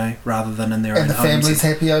lot, rather than in their own homes. And the family's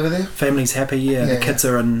happy over there? Family's happy, yeah. The kids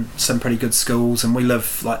are in some pretty good schools, and we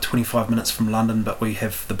live like 25 minutes from London, but we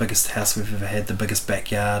have the biggest house we've ever had, the biggest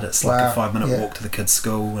backyard. It's like a 5-minute walk to the kids'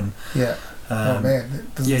 school. And oh man,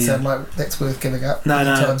 that doesn't sound like that's worth giving up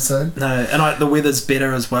anytime soon. No, and the weather's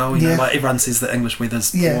better as well. You know, like everyone says the English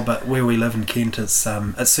weather's poor, but where we live in Kent, it's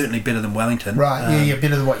certainly better than Wellington. Right,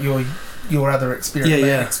 better than what your other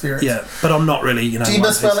experience. Yeah, but I'm not really, Do you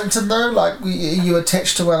miss Wellington though? Like, are you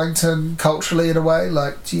attached to Wellington culturally in a way?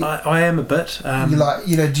 Like, do you? I am a bit.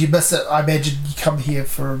 Do you miss it? I imagine you come here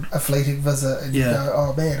for a fleeting visit and you go,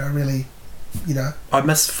 oh man, I really. I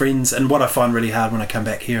miss friends, and what I find really hard when I come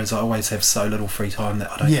back here is I always have so little free time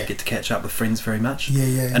that I don't get to catch up with friends very much.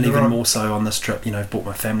 And even more so on this trip, I've brought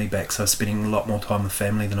my family back, so I'm spending a lot more time with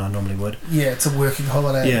family than I normally would. It's a working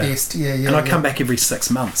holiday at best. And I come back every 6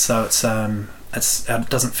 months, so it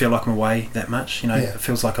doesn't feel like I'm away that much. It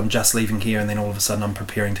feels like I'm just leaving here, and then all of a sudden I'm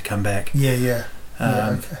preparing to come back. Okay.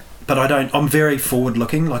 But I'm very forward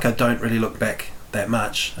looking. Like, I don't really look back that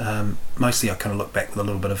much. Mostly I kind of look back with a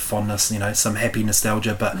little bit of fondness, some happy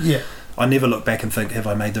nostalgia, but I never look back and think, have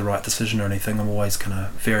I made the right decision or anything. I'm always kind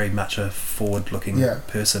of very much a forward looking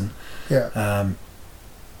person.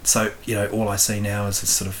 So all I see now is this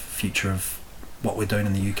sort of future of what we're doing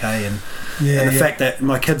in the UK, and the fact that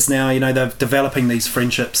my kids now, they're developing these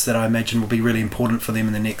friendships that I imagine will be really important for them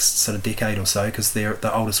in the next sort of decade or so, because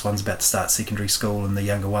the oldest one's about to start secondary school and the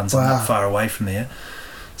younger ones are not far away from there.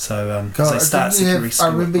 So, they start secondary school.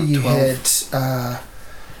 I remember you had.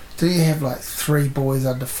 Do you have like 3 boys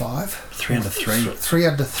under 5? 3 under 3. 3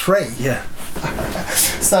 under 3. Yeah.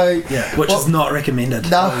 So. Yeah, which is not recommended.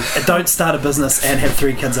 No. Don't start a business and have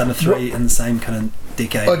 3 kids under 3 in the same kind of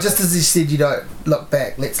decade. Well, just as you said, you don't look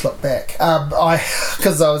back. Let's look back.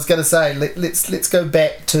 Because I was going to say, let's go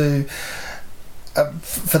back to.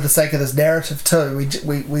 For the sake of this narrative too, we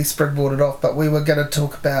springboarded off, but we were going to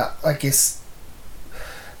talk about, I guess,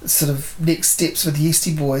 sort of next steps with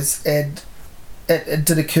Yeastie Boys, and it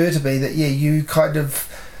did occur to me that you kind of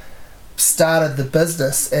started the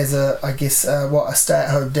business as a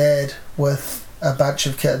stay-at-home dad with a bunch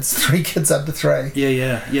of kids, 3 kids under 3.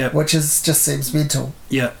 Yeah. Which just seems mental.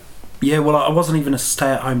 Yeah. Well, I wasn't even a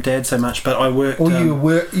stay-at-home dad so much, but I worked. Or you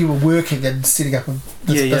were working and setting up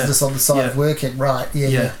this business on the side of working, right?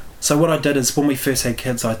 Yeah. So what I did is, when we first had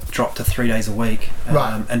kids, I dropped to 3 days a week.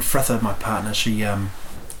 Right. And Fritha, my partner, she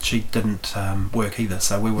didn't work either,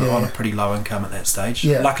 so we were on a pretty low income at that stage.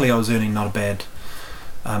 Luckily I was earning not a bad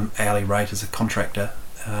hourly rate as a contractor,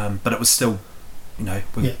 but it was still,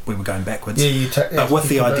 we were going backwards. But with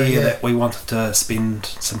the idea that we wanted to spend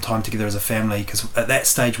some time together as a family, because at that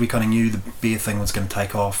stage we kind of knew the beer thing was going to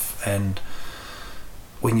take off, and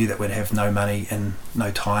we knew that we'd have no money and no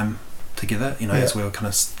time together, as we were kind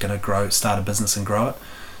of going to start a business and grow it.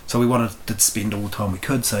 So we wanted to spend all the time we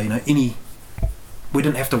could, so we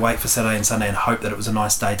didn't have to wait for Saturday and Sunday and hope that it was a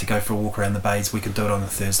nice day to go for a walk around the bays. We could do it on a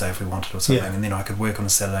Thursday if we wanted or something, and then I could work on a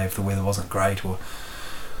Saturday if the weather wasn't great. Or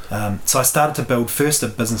so I started to build first a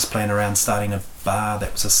business plan around starting a bar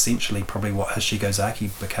that was essentially probably what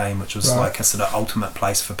Hashigozaki became, which was like a sort of ultimate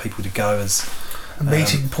place for people to go as a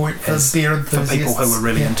meeting point for beer enthusiasts. For people who were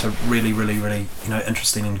really into really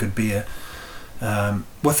interesting and good beer.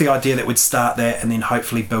 With the idea that we'd start that and then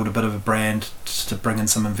hopefully build a bit of a brand to bring in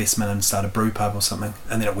some investment and start a brew pub or something,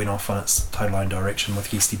 and then it went off on its total own direction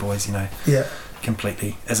with Yeastie Boys,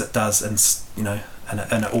 completely, as it does, and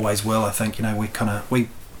it always will. I think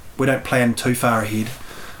we don't plan too far ahead.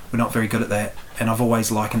 We're not very good at that, and I've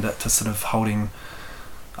always likened it to sort of holding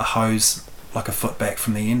a hose like a foot back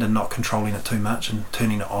from the end and not controlling it too much and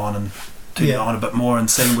turning it on a bit more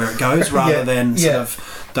and seeing where it goes rather than sort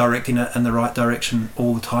of directing it in the right direction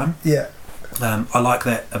all the time. I like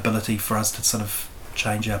that ability for us to sort of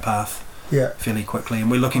change our path fairly quickly,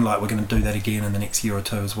 and we're looking like we're going to do that again in the next year or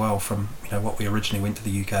two as well, from what we originally went to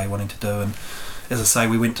the UK wanting to do. And as I say,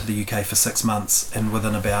 we went to the UK for 6 months, and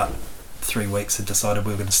within about 3 weeks had decided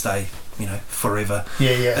we were going to stay forever,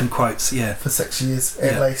 in quotes, for 6 years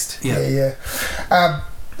at least.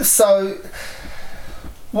 So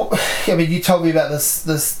you told me about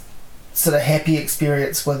this sort of happy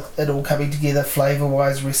experience with it all coming together,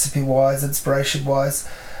 flavour-wise, recipe-wise, inspiration-wise.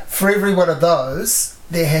 For every one of those,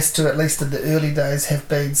 there has to, at least in the early days, have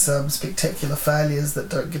been some spectacular failures that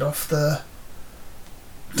don't get off the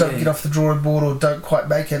don't get off the drawing board, or don't quite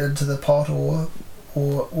make it into the pot, or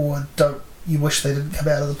don't, you wish they didn't come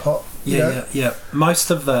out of the pot. Yeah. Most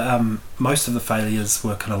of the failures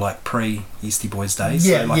were kind of like pre Yeastie Boys days.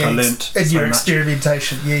 So I learnt in so your much.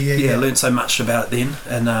 Experimentation. I learnt so much about it then,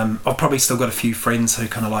 and I've probably still got a few friends who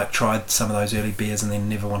kind of like tried some of those early beers and then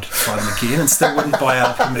never wanted to try them again, and still wouldn't buy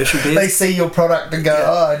our commercial beers. They see your product and go,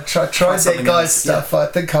 I tried that guy's stuff. I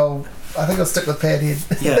think I'll stick with Panhead.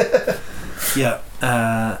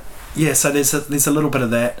 So there's a little bit of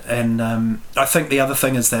that, and I think the other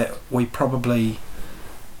thing is that we probably,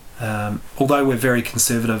 although we're very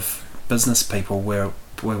conservative business people,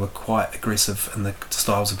 we were quite aggressive in the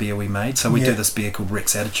styles of beer we made. So we do this beer called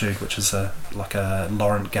Rex Attitude, which is like a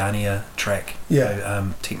Laurent Garnier track,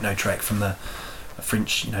 techno track from a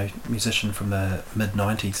French musician from the mid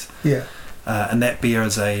 90s. And that beer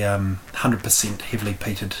is a 100% heavily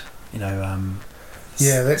peated,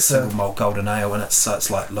 that's single malt golden ale, and it's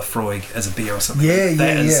like Lafroig as a beer or something.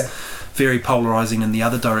 That is very polarising in the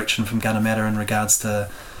other direction from Gunnamatta in regards to,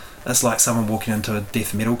 it's like someone walking into a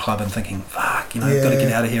death metal club and thinking, fuck, I've got to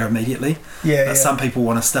get out of here immediately. But some people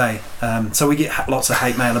want to stay. So we get lots of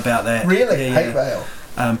hate mail about that. Really? Hate mail?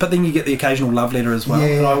 But then you get the occasional love letter as well.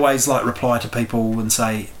 And I always reply to people and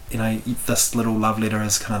say, this little love letter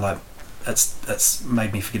is kind of like, it's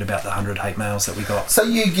made me forget about the 100 hate mails that we got. So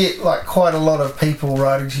you get quite a lot of people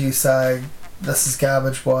writing to you saying, this is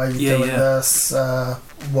garbage, why are you doing this, I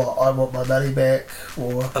want my money back,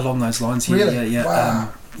 or along those lines. Really?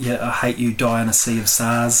 Wow. I hate you, die in a sea of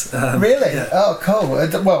SARS. Really? Oh, cool.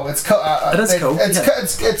 It's cool. It is cool.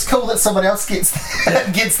 It's cool that someone else gets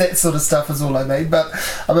gets that sort of stuff, is all I mean. But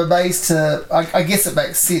I'm amazed I guess it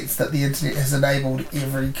makes sense that the internet has enabled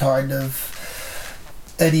every kind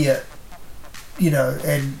of idiot,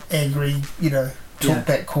 and angry,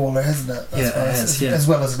 talkback caller, hasn't it? As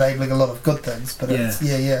well as enabling a lot of good things. But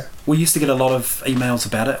we used to get a lot of emails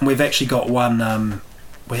about it, and we've actually got one.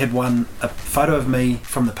 We had a photo of me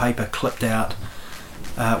from the paper clipped out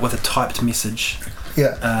with a typed message,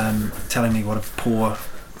 telling me what a poor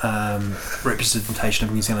representation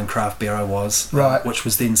of New Zealand craft beer I was, which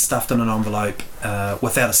was then stuffed in an envelope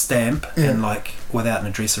without a stamp and without an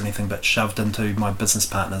address or anything, but shoved into my business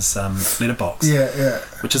partner's letterbox.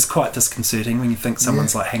 Which is quite disconcerting when you think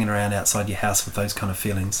someone's hanging around outside your house with those kind of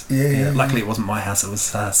feelings. Luckily it wasn't my house, it was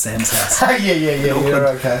Sam's house. You're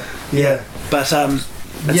okay. But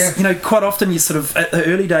quite often you sort of, at the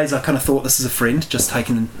early days I kind of thought this is a friend just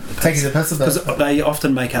taking the piss because they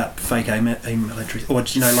often make up fake email address, or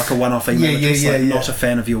like a one-off email address, not a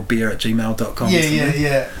fan of your beer at gmail.com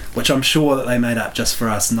which I'm sure that they made up just for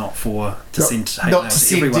us, not to send hate mail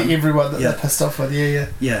to everyone that they're pissed off with.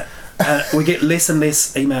 We get less and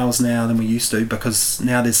less emails now than we used to, because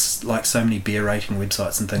now there's so many beer rating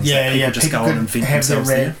websites and things that people just go on and invent themselves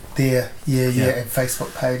there. And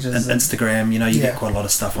Facebook pages and Instagram. You get quite a lot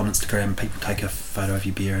of stuff on Instagram. People take a photo of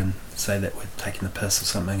your beer and say that we're taking the piss or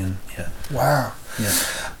something, and wow.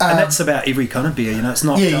 And that's about every kind of beer. It's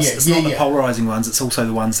not just not the polarising ones. It's also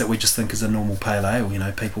the ones that we just think is a normal pale ale.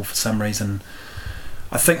 People for some reason.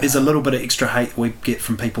 I think there's a little bit of extra hate we get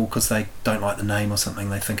from people because they don't like the name or something.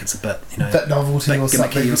 They think it's a bit, bit novelty or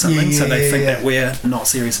something. So they think that we're not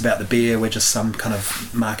serious about the beer. We're just some kind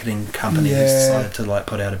of marketing company who's decided to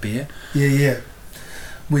put out a beer.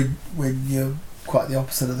 When you're quite the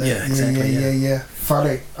opposite of that. Yeah, exactly.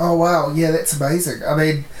 Funny. Oh wow. Yeah, that's amazing. I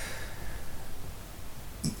mean,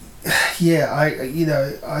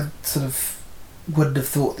 I sort of wouldn't have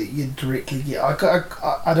thought that you'd directly get. I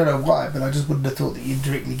don't know why, but I just wouldn't have thought that you'd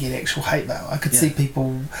directly get actual hate mail. I could see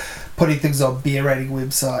people putting things on beer rating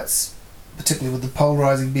websites, particularly with the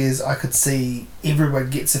polarising beers. I could see everyone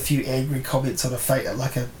gets a few angry comments on a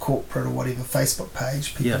corporate or whatever Facebook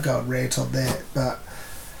page. People go and rant on that, but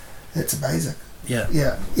that's amazing.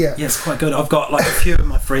 Yeah, it's quite good. I've got a few of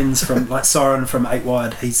my friends from Soren from 8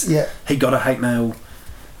 Wired. He got a hate mail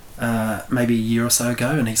maybe a year or so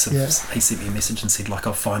ago, and he sent me a message and said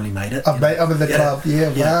I've finally made it. I'm in the club.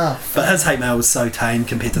 Wow. But his hate mail was so tame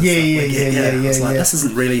compared to the stuff we get. I was this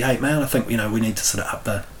isn't really hate mail. I think we need to sort of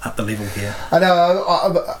up the level here. I know.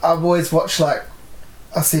 I've always watched I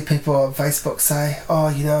see people on Facebook say,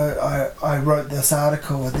 I wrote this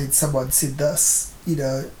article and then someone said this,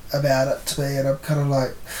 about it to me, and I'm kind of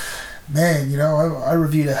like, man, I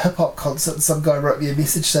reviewed a hip hop concert and some guy wrote me a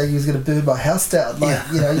message saying he was going to burn my house down.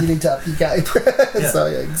 You need to up your game. So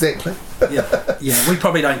exactly. We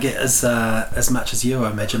probably don't get as much as you,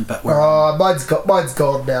 I imagine, but mine's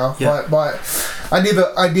gone now. I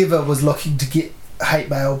never was looking to get hate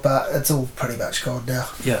mail, but it's all pretty much gone now.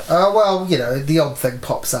 The odd thing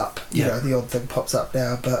pops up. The odd thing pops up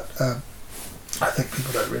now, but I think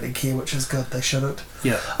people don't really care, which is good. They shouldn't.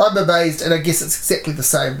 Yeah. I'm amazed, and I guess it's exactly the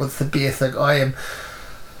same with the beer thing. I'll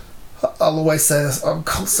always say this, I'm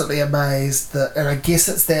constantly amazed that, and I guess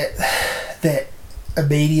it's that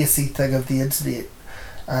immediacy thing of the internet,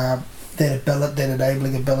 that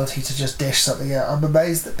enabling ability to just dash something out. I'm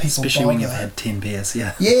amazed that people especially bother. when you've had 10 beers,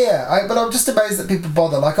 yeah. Yeah, but I'm just amazed that people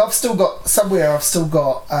bother. Like, I've still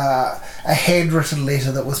got a handwritten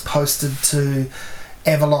letter that was posted to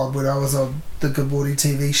Avalon when I was on the Good Morning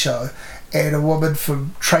TV show, and a woman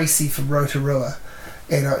from Tracy from Rotorua,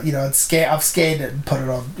 and I've scanned it and put it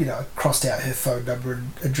on, crossed out her phone number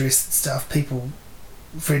and address and stuff.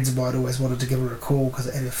 Friends of mine always wanted to give her a call because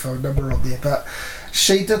it had her phone number on there, but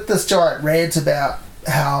she did this giant rant about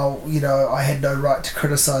how I had no right to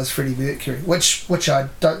criticise Freddie Mercury, which I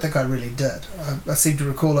don't think I really did. I seem to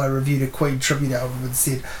recall I reviewed a Queen tribute album and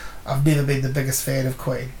said I've never been the biggest fan of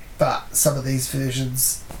Queen, but some of these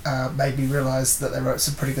versions made me realise that they wrote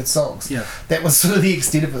some pretty good songs. Yeah. That was sort of the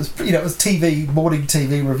extent of it. It was morning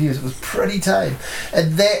TV reviews. It was pretty tame,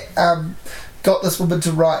 and that got this woman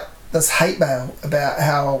to write this hate mail about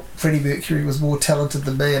how Freddie Mercury was more talented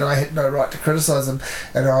than me and I had no right to criticise him,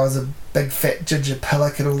 and I was a big fat ginger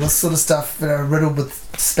pillock and all this sort of stuff, riddled with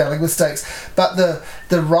spelling mistakes. But the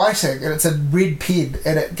writing, and it's in red pen,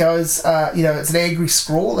 and it goes, it's an angry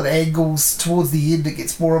scrawl, and angles towards the end, it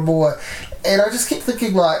gets more and more, and I just keep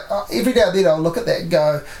thinking, like, every now and then I'll look at that and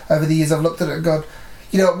go, over the years I've looked at it and gone,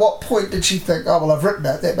 at what point did she think, oh, well, I've written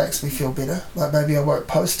it, that makes me feel better, like maybe I won't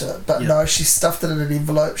post it. But no, she stuffed it in an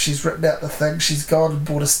envelope, she's written out the thing, she's gone and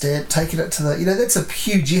bought a stamp, taken it to that's a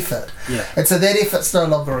huge effort. Yeah. And so that effort's no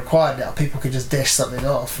longer required now. People can just dash something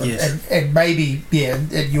off. And maybe, in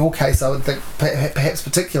your case, I would think, perhaps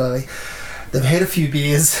particularly, they've had a few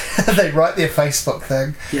beers, they write their Facebook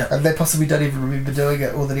thing, and they possibly don't even remember doing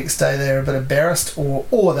it, or the next day they're a bit embarrassed,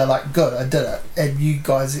 or they're like, good, I did it. And you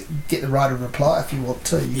guys get the right of reply if you want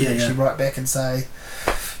to. You can actually write back and say,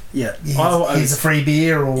 here's a free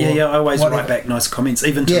beer, or I always whatever. write back nice comments,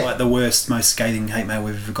 even to like the worst, most scathing hate mail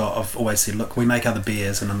we've ever got. I've always said, look, we make other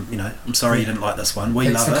beers, and I'm sorry you didn't like this one. We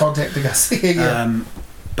Thanks love for contacting us.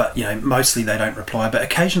 But mostly they don't reply. But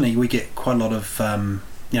occasionally we get quite a lot of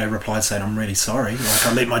replies saying, I'm really sorry. Like,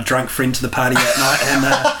 I let my drunk friend to the party that night, and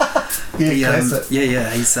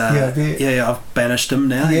I've banished him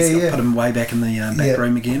now. I've put him way back in the back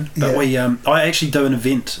room again. But I actually do an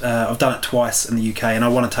event. I've done it twice in the UK, and I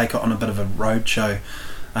want to take it on a bit of a road show.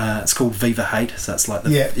 It's called Viva Hate, so it's like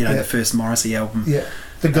the first Morrissey album. Yeah.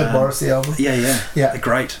 The good Morrissey album. Yeah. They're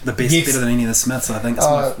great. The best, better than any of the Smiths. I think it's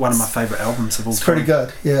one of my favourite albums of all time. It's pretty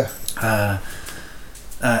good, yeah.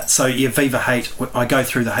 Viva Hate, I go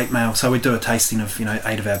through the hate mail, so we do a tasting of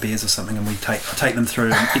 8 of our beers or something, and I take them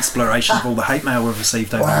through an exploration of all the hate mail we've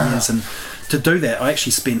received over the years. And to do that, I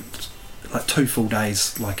actually spent like 2 full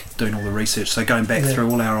days like doing all the research, so going back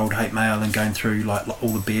through all our old hate mail and going through like all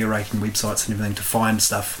the beer rating websites and everything to find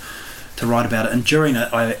stuff to write about it. And during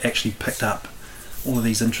it I actually picked up all of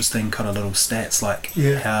these interesting kind of little stats, like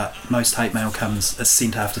how most hate mail is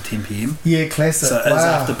sent after 10 p.m. Yeah, classic. So it's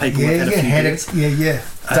after people have had a few beers.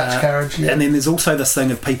 Dutch courage. And then there's also this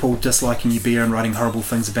thing of people disliking your beer and writing horrible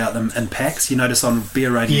things about them in packs. You notice on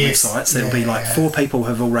beer rating websites, there'll be like 4 people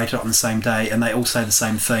who've all rated it on the same day, and they all say the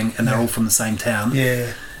same thing, and they're all from the same town.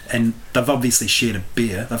 Yeah. And they've obviously shared a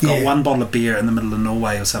beer. They've got one bottle of beer in the middle of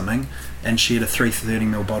Norway or something, and shared a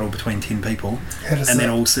 330ml bottle between 10 people, and then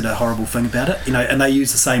all said a horrible thing about it, and they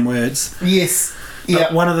use the same words. Yes.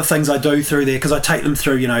 But one of the things I do through there, because I take them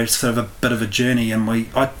through, sort of a bit of a journey, and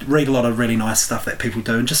I read a lot of really nice stuff that people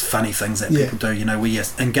do, and just funny things that people do. We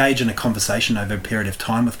engage in a conversation over a period of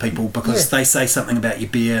time with people, because they say something about your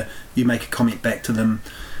beer, you make a comment back to them,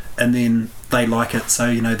 and then they like it,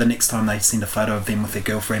 so the next time they send a photo of them with their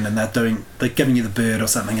girlfriend and they're giving you the bird or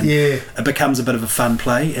something, and it becomes a bit of a fun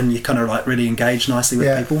play, and you kind of like really engage nicely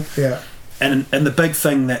with people. And the big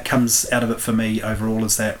thing that comes out of it for me overall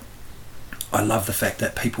is that I love the fact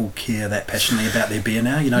that people care that passionately about their beer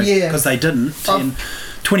now, because they didn't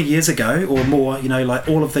 20 years ago or more. Like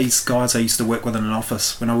all of these guys I used to work with in an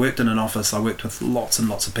office, when I worked in an office, I worked with lots and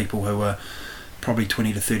lots of people who were probably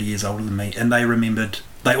 20 to 30 years older than me, and they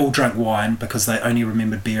all drank wine because they only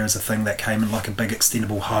remembered beer as a thing that came in like a big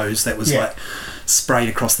extendable hose that was like sprayed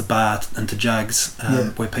across the bar into jugs,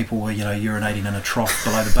 where people were urinating in a trough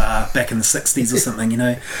below the bar back in the 60s or something,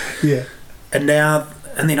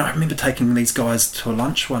 and then I remember taking these guys to a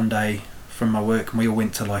lunch one day from my work, and we all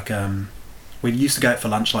went to we used to go out for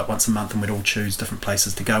lunch like once a month, and we'd all choose different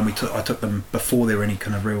places to go, and I took them, before there were any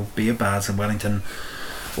kind of real beer bars in Wellington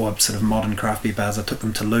or sort of modern craft beer bars, I took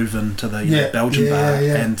them to Leuven, to the Belgian bar,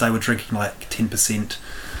 and they were drinking like 10%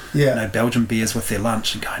 Belgian beers with their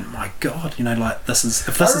lunch and going, my God, like this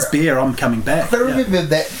is beer, I'm coming back. I remember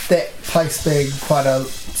that place being quite a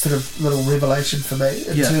sort of little revelation for me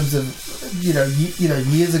in terms of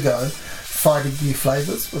years ago finding new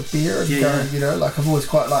flavours with beer and going, like I've always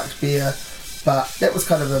quite liked beer, but that was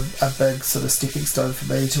kind of a big sort of stepping stone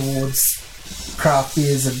for me towards craft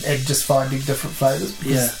beers and just finding different flavours.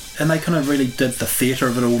 And they kind of really did the theatre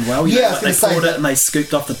of it all well. They poured it and they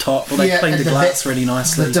scooped off the top, or they cleaned the glass really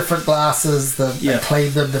nicely. The different glasses, they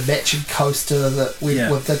cleaned them, the matching coaster that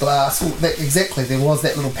went with the glass. Well, exactly, there was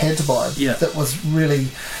that little pantomime that was really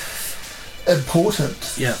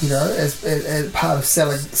important, as part of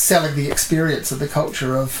selling the experience and the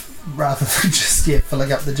culture of, rather than just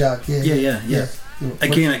filling up the jug.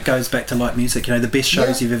 Again, it goes back to like music. The best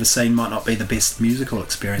shows you've ever seen might not be the best musical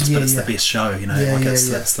experience, but it's the best show.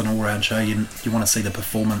 It's an all-round show. You want to see the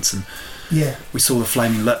performance, and we saw the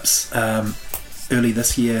Flaming Lips early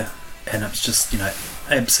this year, and it was just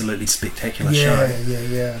absolutely spectacular show.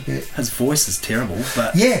 His voice is terrible,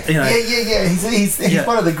 but he's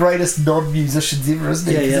one of the greatest non-musicians ever, isn't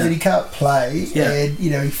he? Because he can't play, and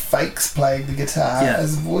he fakes playing the guitar.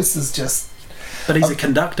 His voice is just. But he's a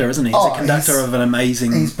conductor, isn't he? He's a conductor of an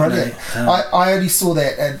amazing... He's brilliant. I only saw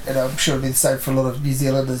that, and I'm sure it'll be the same for a lot of New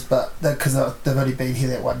Zealanders, but because they've only been here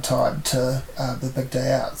that one time to the Big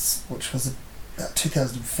Day Outs, which was about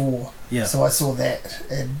 2004. So I saw that,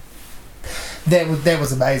 and that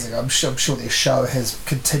was amazing. I'm sure their show has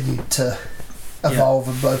continued to evolve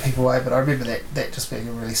and blow people away, but I remember that just being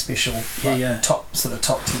a really special top 10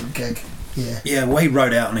 gig. Well, he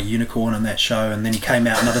rode out on a unicorn in that show, and then he came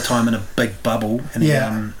out another time in a big bubble, and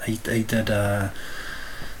he did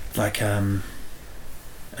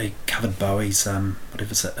he covered Bowie's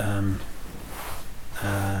whatever is it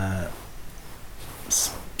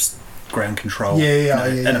Ground Control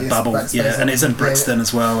in a bubble, and he's in Brixton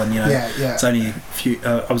as well, and it's only a few.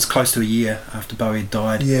 I was close to a year after Bowie had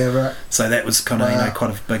died, so that was kind of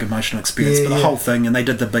quite a big emotional experience. But the whole thing, and they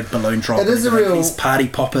did the big balloon drop. It is a real these party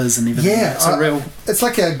poppers and everything. It's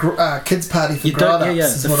like a kids party for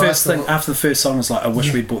grown-ups. The first thing after the first song was like, I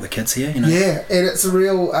wish we'd brought the kids here. And it's a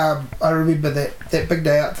real. I remember that Big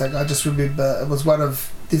Day Out thing. I just remember it was one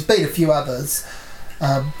of. There's been a few others,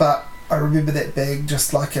 but I remember that being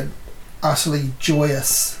just like an utterly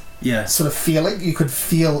joyous sort of feeling. You could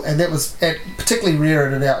feel, and that was particularly rare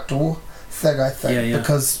in an outdoor thing, I think,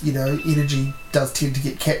 because energy does tend to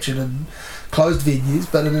get captured in closed venues,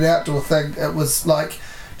 but in an outdoor thing it was like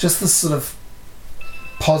just this sort of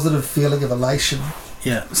positive feeling of elation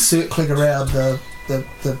circling around the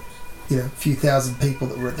few thousand people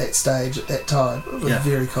that were at that stage at that time. It was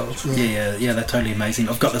very cool. They're totally amazing.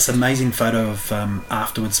 I've got this amazing photo of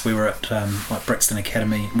afterwards. We were at Brixton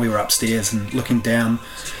Academy, and we were upstairs and looking down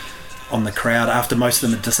on the crowd after most of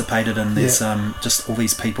them had dissipated, and there's just all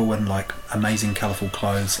these people in like amazing colourful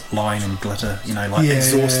clothes lying in glitter,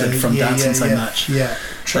 exhausted from dancing so much. You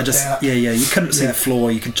couldn't see the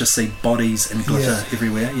floor, you could just see bodies and glitter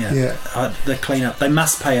everywhere. The clean up, they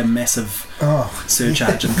must pay a massive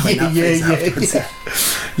surcharge and clean up fees afterwards.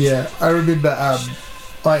 I remember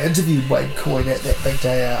I interviewed Wayne Coyne at that Big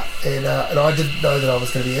Day Out, and I didn't know that I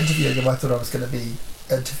was going to be interviewing him. I thought I was going to be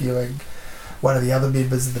interviewing one of the other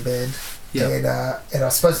members of the band, and I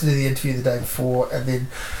was supposed to do the interview the day before, and then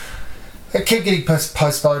it kept getting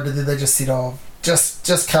postponed, and then they just said,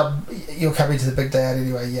 just come, you're coming to the Big Day Out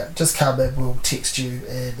anyway, just come and we'll text you,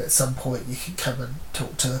 and at some point you can come and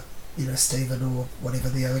talk to Stephen or whatever,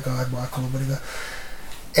 the other guy, Michael or whatever.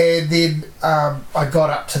 And then I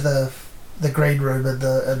got up to the green room in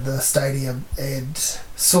the stadium and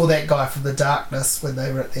saw that guy from The Darkness when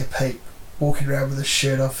they were at their peak, walking around with his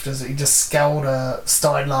shirt off. He just scowled a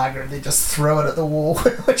Steinlager and then just threw it at the wall,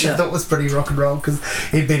 which I thought was pretty rock and roll, because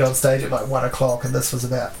he'd been on stage at like 1 o'clock and this was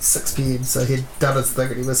about 6 p.m, so he'd done his thing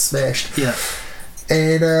and he was smashed.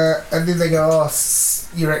 And then they go,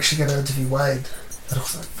 you're actually going to interview Wayne. And I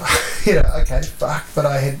was like, fuck. But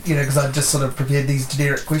I had, because I just sort of prepared these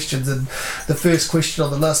generic questions, and the first question on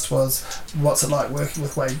the list was, what's it like working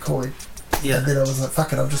with Wayne Coyne? And then I was like,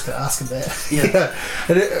 fuck it, I'm just going to ask him that.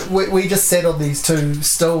 And we just sat on these two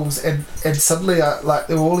stools, and suddenly there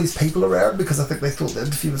were all these people around, because I think they thought the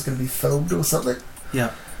interview was going to be filmed or something.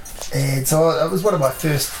 And so it was one of my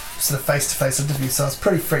first sort of face-to-face interviews, so I was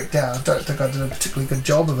pretty freaked out. I don't think I did a particularly good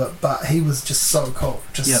job of it, but he was just so cool,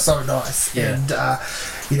 so nice. And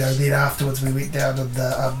then afterwards we went down in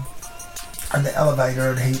the elevator,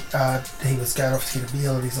 and he was going off to get a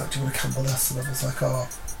meal, and he's like, do you want to come with us? And I was like,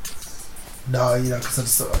 no, because I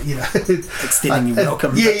just thought, extending you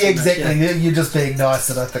welcome. Exactly. You're just being nice,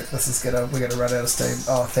 and I think we're gonna run out of steam.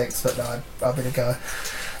 Oh, thanks, but no, I better go.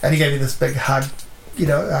 and he gave me this big hug,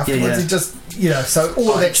 afterwards. He just, so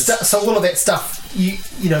all of that stuff,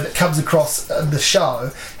 that comes across in the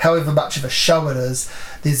show, however much of a show it is,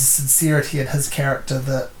 there's a sincerity in his character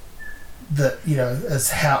that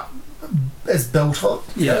is built on.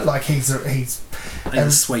 Like he's a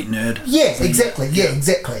sweet nerd. Exactly,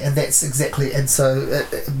 and that's exactly, and so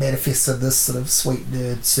it manifests in this sort of sweet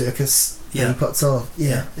nerd circus that he puts on.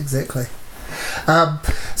 Exactly.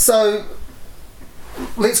 So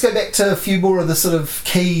let's go back to a few more of the sort of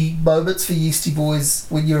key moments for Yeastie Boys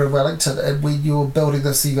when you were in Wellington and when you were building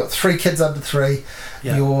this. So you got 3 kids under 3,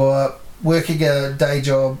 you're working a day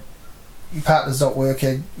job, your partner's not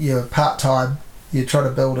working, you're part-time, you're trying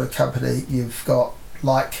to build a company, you've got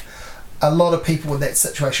like a lot of people in that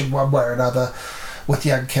situation one way or another with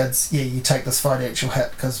young kids. You take this financial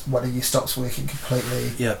hit because one of you stops working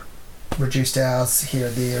completely. Reduced hours here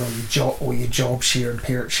and there, or your job share and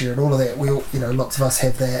parent share and all of that. We all, lots of us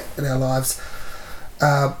have that in our lives.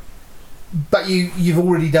 But you've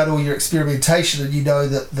already done all your experimentation, and you know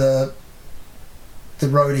that the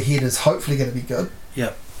road ahead is hopefully going to be good.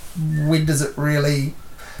 When does it really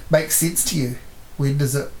make sense to you? When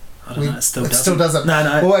does it? I don't know. It still doesn't.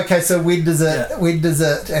 No. Well, okay. So when does it? When does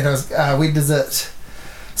it? And when does it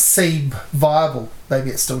seem viable? Maybe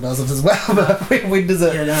it still doesn't as well. But when does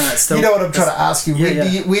it? It's still, you know what I'm trying to ask you.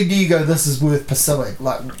 When do you go? This is worth pursuing.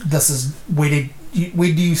 Like this is when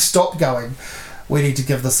do you stop going? We need to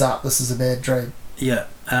give this up. This is a bad dream. It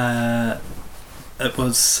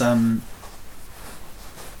was.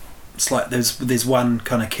 It's like there's one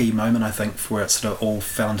kind of key moment, I think, where it sort of all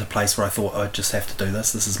fell into place where I thought I just have to do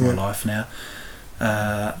this. This is my life now.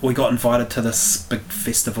 We got invited to this big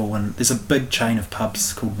festival, and there's a big chain of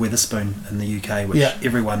pubs called Wetherspoon in the UK, which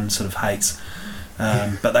everyone sort of hates.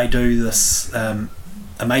 But they do this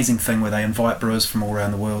amazing thing where they invite brewers from all around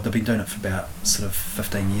the world. They've been doing it for about sort of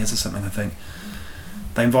 15 years or something, I think.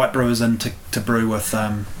 They invite brewers in to brew with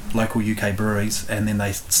local UK breweries, and then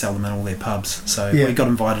they sell them in all their pubs. So we got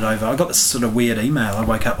invited over. I got this sort of weird email. I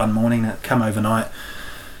woke up one morning, it come overnight,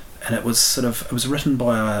 and it was written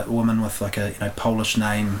by a woman with like a Polish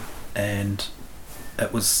name, and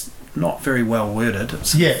it was not very well worded. It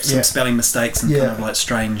was some spelling mistakes and kind of like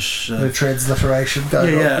strange transliteration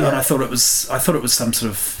going on. And I thought it was some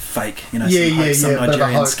sort of fake, some Nigerian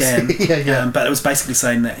scam. But it was basically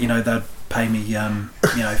saying that they'd pay me,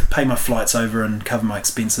 pay my flights over and cover my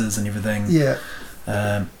expenses and everything.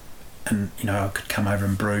 And I could come over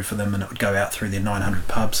and brew for them, and it would go out through their 900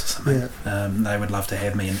 pubs or something. They would love to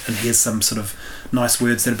have me, and here's some sort of nice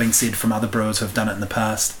words that have been said from other brewers who have done it in the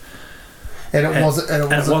past. And it was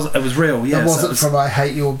real. It wasn't from I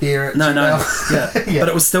hate your beer. No, but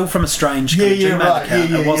it was still from a strange kind of Gmail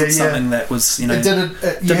account. It wasn't something that was It didn't.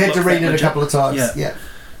 You had to read it a couple of times.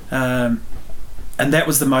 And that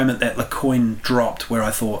was the moment that the coin dropped, where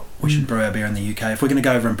I thought we should brew our beer in the UK. If we're going to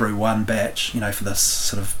go over and brew one batch, for this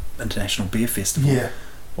sort of international beer festival,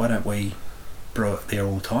 why don't we brew it there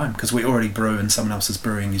all the time? Because we already brew in someone else's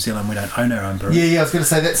brewery in New Zealand. We don't own our own brewery. I was going to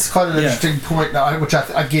say that's quite an interesting point, which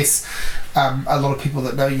I guess a lot of people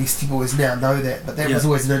that know Yeastie Boys now know that, but that was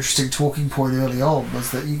always an interesting talking point early on,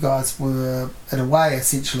 was that you guys were in a way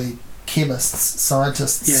essentially chemists,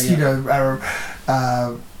 scientists,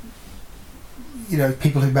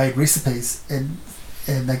 people who made recipes, and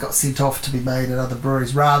they got sent off to be made in other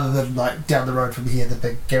breweries, rather than like down the road from here, the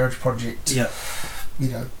big garage project,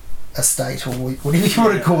 estate, or whatever you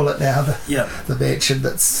want to call it now, the mansion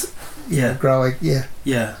that's growing.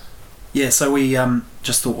 So we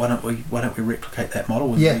just thought, why don't we replicate that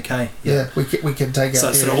model in the UK? We can take it. So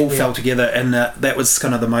it sort of all fell together, and that was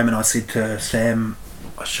kind of the moment I said to Sam,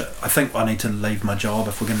 I think I need to leave my job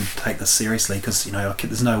if we're going to take this seriously, because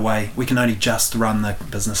there's no way we can only just run the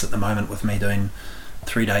business at the moment with me doing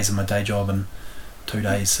 3 days of my day job and 2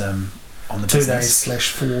 days on the 2 business.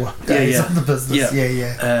 2/4 days on the business.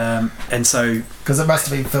 And so because it must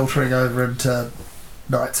have been filtering over into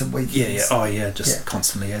nights and weekends.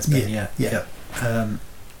 Constantly has been. I'm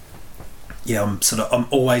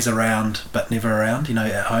always around but never around,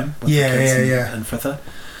 at home with the kids and Fritha.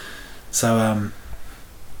 So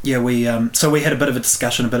we had a bit of a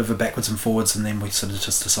discussion, a bit of a backwards and forwards, and then we sort of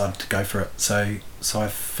just decided to go for it. So I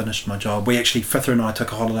finished my job. Fritha and I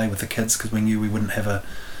took a holiday with the kids because we knew we wouldn't have a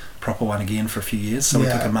proper one again for a few years. So we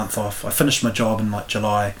took a month off. I finished my job in like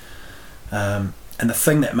July, and the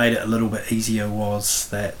thing that made it a little bit easier was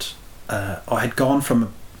that I had gone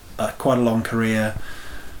from quite a long career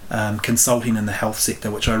consulting in the health sector,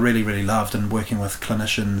 which I really, really loved, and working with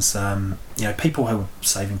clinicians, people who were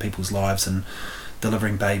saving people's lives and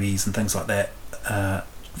delivering babies and things like that,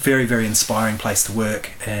 very, very inspiring place to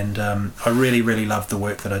work, and I really, really loved the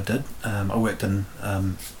work that I did. I worked in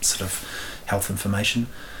sort of health information,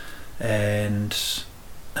 and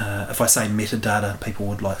if I say metadata, people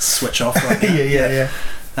would like switch off right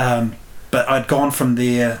now. But I'd gone from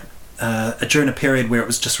there during a period where it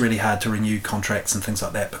was just really hard to renew contracts and things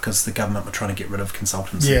like that, because the government were trying to get rid of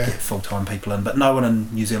consultants and get full-time people in, but no one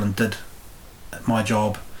in New Zealand did my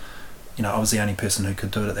job. You know, I was the only person who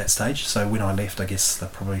could do it at that stage, so when I left, I guess they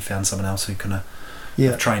probably found someone else who kind of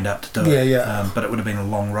have trained up to do it. But it would have been a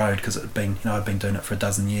long road, because it had been, you know, I'd been doing it for a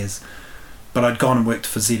dozen years. But I'd gone and worked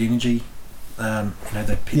for Z Energy, you know,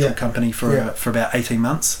 the petrol company, for about 18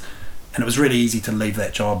 months. And it was really easy to leave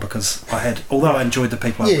that job, because although I enjoyed the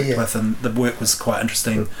people I worked with and the work was quite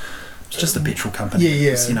interesting, it was just a petrol company.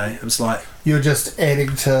 It was, you know, it was like you're just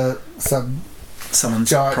adding to someone's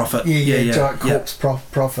giant profit. Giant corpse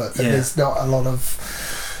profit. And there's not a lot of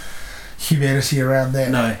humanity around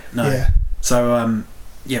that. No. Yeah. So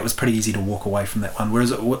it was pretty easy to walk away from that one.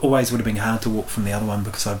 Whereas it always would have been hard to walk from the other one,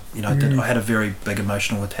 because I had a very big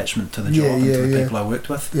emotional attachment to the job and to the people I worked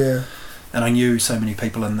with. Yeah. And I knew so many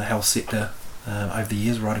people in the health sector over the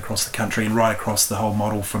years, right across the country and right across the whole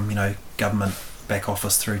model, from, you know, government back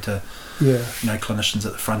office through to you know, clinicians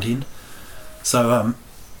at the front end. So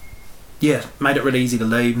made it really easy to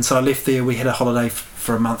leave. And so I left there. We had a holiday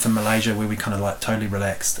for a month in Malaysia where we kind of like totally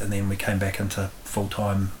relaxed, and then we came back into full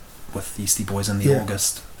time with the Yeastie Boys in the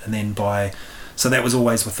August. And then so that was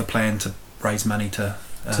always with the plan to raise money to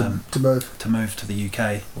move to the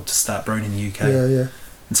UK, or to start brewing in the UK.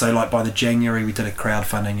 And so, like, by the January, we did a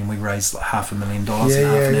crowdfunding, and we raised like $500,000 in half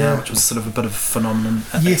an hour, which was sort of a bit of a phenomenon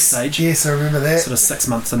at that stage. Yes, I remember that. Sort of 6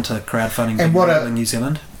 months into crowdfunding in New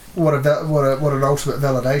Zealand. What an ultimate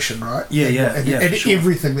validation, right? And sure.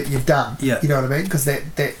 Everything that you've done. You know what I mean? Because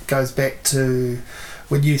that goes back to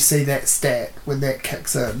when you see that stat, when that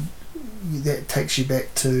kicks in, that takes you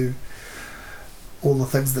back to all the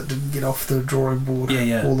things that didn't get off the drawing board,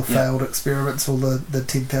 all the failed experiments, all the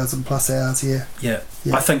 10,000 plus hours.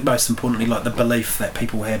 I think most importantly, like, the belief that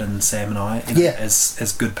people had in Sam and I, you know,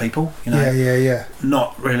 as good people, you know.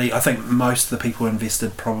 Not really. I think most of the people who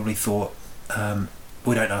invested probably thought,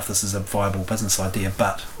 we don't know if this is a viable business idea,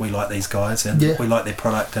 but we like these guys, and we like their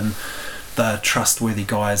product, and they're trustworthy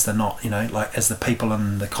guys. They're not, you know, like, as the people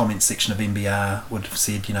in the comments section of MBR would have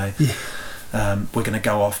said, you know, we're going to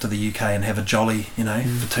go off to the UK and have a jolly, you know,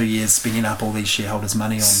 for 2 years, spending up all these shareholders'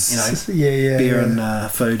 money on, you know, beer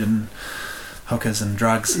and food and hookers and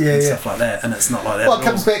drugs and stuff like that. And it's not like that. Well, it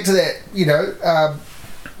comes back to that, you know,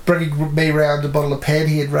 bringing me round a bottle of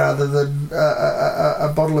Panhead rather than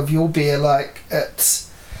a bottle of your beer. Like, it's,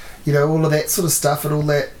 you know, all of that sort of stuff, and all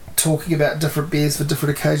that talking about different beers for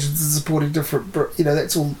different occasions and supporting different, you know,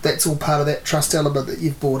 that's all part of that trust element that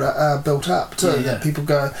you've built up too. That people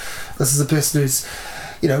go, this is a person who's,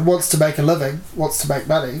 you know, wants to make a living, wants to make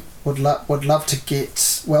money, would love to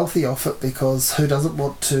get wealthy off it, because who doesn't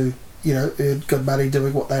want to, you know, earn good money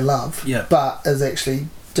doing what they love, but is actually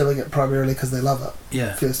doing it primarily because they love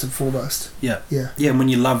it, first and foremost. And when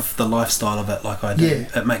you love the lifestyle of it, like I do,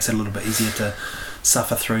 it makes it a little bit easier to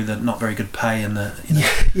suffer through the not very good pay and the, you know,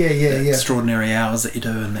 the extraordinary hours that you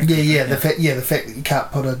do, and that the fact that you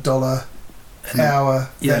can't put $1 hour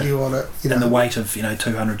value on it, you know, and the weight of, you know,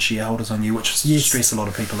 200 shareholders on you, which stress a lot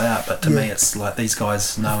of people out. But to me, it's like, these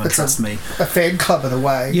guys know and trust me. A fan club in a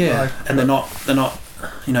way. And they're not,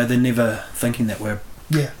 you know, they're never thinking that we're,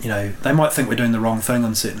 you know, they might think we're doing the wrong thing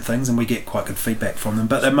on certain things, and we get quite good feedback from them,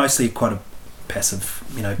 but they're mostly quite a passive,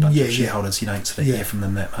 you know, bunch of shareholders. You don't sort of hear from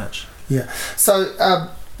them that much. So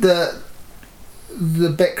the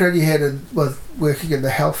background you had with working in the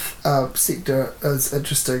health sector is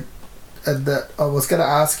interesting, and that I was going to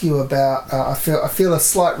ask you about. I feel a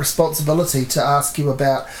slight responsibility to ask you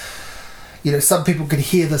about. You know, some people could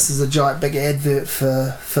hear this as a giant big advert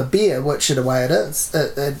for beer, which in a way it is,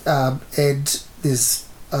 and there's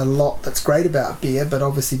a lot that's great about beer, but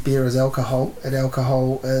obviously beer is alcohol, and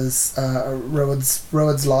alcohol is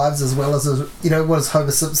ruins lives, as well as, you know, what does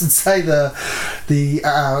Homer Simpson say, the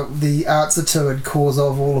answer to and cause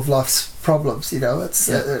of all of life's problems. You know, it's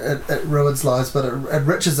it ruins lives, but it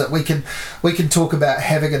enriches it. We can talk about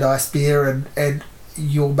having a nice beer, and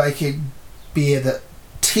you're making beer that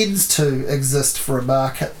tends to exist for a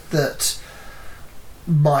market that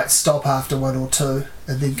might stop after one or two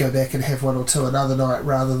and then go back and have one or two another night,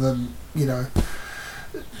 rather than, you know,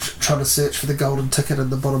 trying to search for the golden ticket in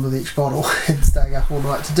the bottom of each bottle and staying up all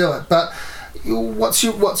night to do it. But what's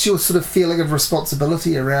your sort of feeling of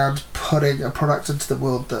responsibility around putting a product into the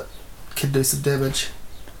world that can do some damage?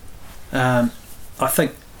 I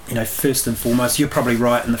think, first and foremost, you're probably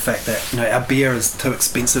right in the fact that our beer is too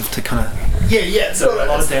expensive to kind of it's a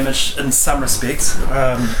lot of damage in some respects.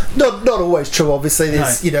 Not always true. Obviously,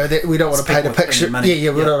 there's that we don't want to paint a picture. We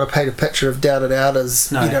don't want to paint a picture of down and outers,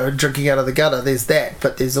 drinking out of the gutter. There's that,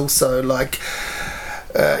 but there's also like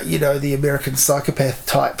the American psychopath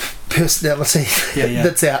type personality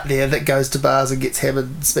that's out there that goes to bars and gets hammered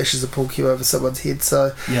and smashes a pool cue over someone's head.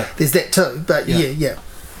 So there's that too. But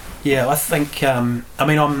I think I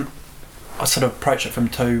sort of approach it from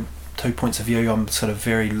two points of view. I'm sort of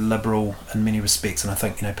very liberal in many respects, and I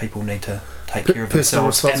think people need to take care of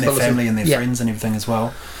themselves and their family and their friends and everything as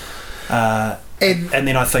well. And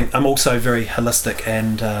then I think I'm also very holistic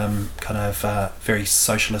and very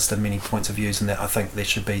socialist in many points of views, and that I think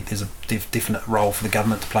there's a definite role for the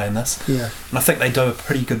government to play in this. And I think they do a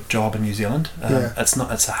pretty good job in New Zealand. It's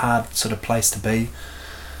a hard sort of place to be.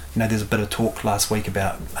 There's a bit of talk last week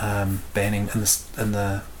about banning in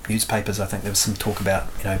the newspapers. I think there was some talk about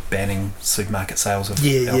banning supermarket sales of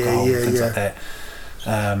alcohol and things like that.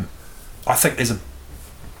 I think there's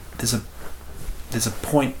a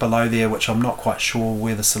point below there which I'm not quite sure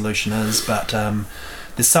where the solution is, but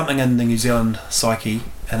there's something in the New Zealand psyche,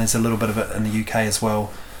 and there's a little bit of it in the UK as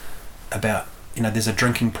well, about there's a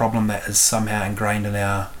drinking problem that is somehow ingrained in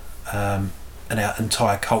our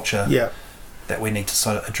entire culture that we need to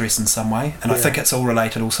sort of address in some way. And I think it's all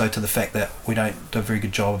related also to the fact that we don't do a very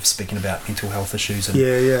good job of speaking about mental health issues and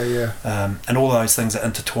and all those things that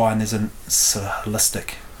intertwine. There's a sort of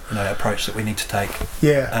holistic approach that we need to take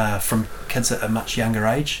from kids at a much younger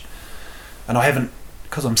age. And I haven't,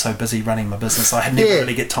 because I'm so busy running my business, I never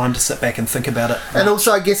really get time to sit back and think about it much. And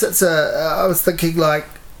also I guess I was thinking like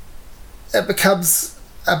it becomes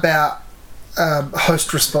about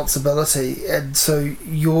host responsibility, and so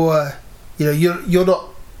you're not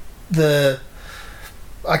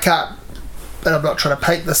I can't, and I'm not trying to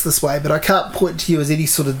paint this way, but I can't point to you as any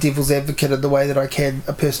sort of devil's advocate in the way that I can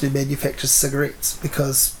a person who manufactures cigarettes,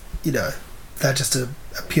 because they're just a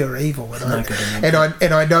pure evil, and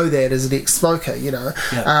I know that as an ex-smoker,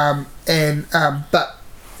 but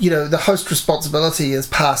the host responsibility is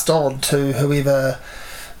passed on to whoever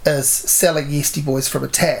is selling Yeastie Boys from a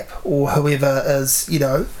tap, or whoever is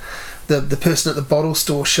the person at the bottle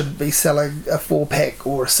store shouldn't be selling a 4-pack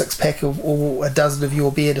or a 6-pack or a dozen of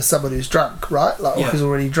your beer to someone who's drunk, right? Or who's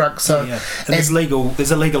already drunk. So, and there's legal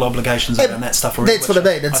obligations around that stuff already. That's what I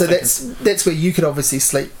mean. And so that's where you can obviously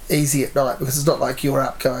sleep easy at night, because it's not like you're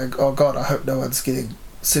up going, oh God, I hope no one's getting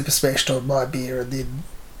super smashed on my beer and then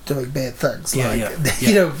doing bad things. And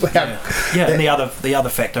the other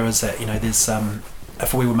factor is that there's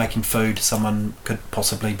if we were making food, someone could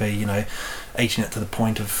possibly be eating it to the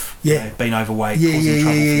point of being overweight, causing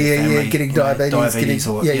trouble for their family, getting diabetes,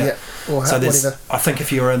 or so whatever. I think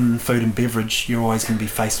if you're in food and beverage, you're always going to be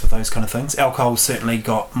faced with those kind of things. Alcohol's certainly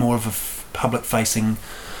got more of a public facing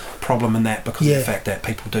problem in that, because of the fact that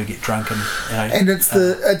people do get drunk and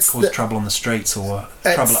cause trouble on the streets or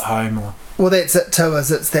trouble at home. Well, that's it too.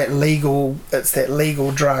 It's that legal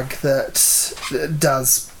drug that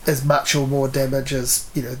does as much or more damage as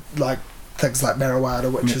like things like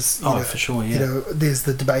marijuana, which is for sure. There's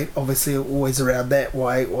the debate obviously always around that.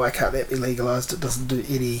 Why can't that be legalised? It doesn't do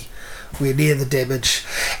anywhere near the damage.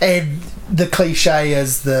 And the cliche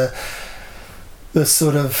is the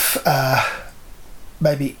sort of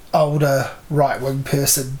maybe older right wing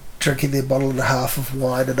person drinking their bottle and a half of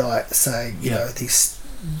wine a night, saying these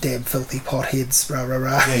damn filthy potheads, rah rah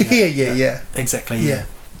rah. Exactly.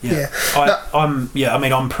 I'm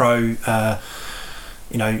pro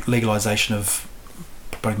legalisation of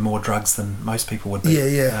probably more drugs than most people would be.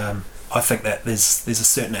 I think that there's a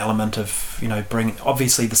certain element of bringing,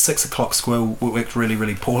 obviously the 6 o'clock school worked really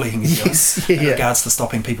really poorly in New Zealand in regards to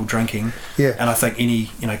stopping people drinking, and I think any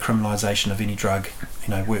criminalisation of any drug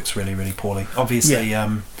works really really poorly. Obviously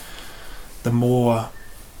the more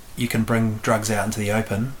you can bring drugs out into the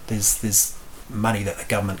open, there's money that the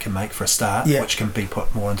government can make for a start, which can be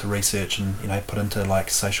put more into research and put into like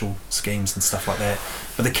social schemes and stuff like that.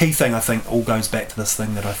 But the key thing I think all goes back to this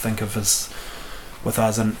thing that I think of as with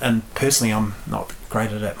us, and personally I'm not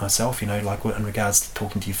great at it myself, like in regards to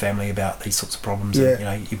talking to your family about these sorts of problems,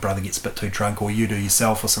 and your brother gets a bit too drunk or you do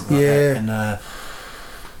yourself or something like that, and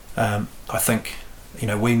I think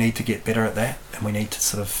we need to get better at that, and we need to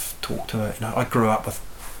sort of talk to it. I grew up with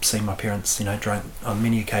seeing my parents drunk on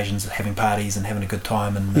many occasions, having parties and having a good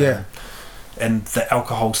time, and and the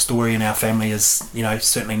alcohol story in our family is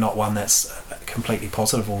certainly not one that's completely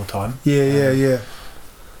positive all the time.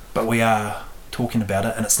 But we are talking about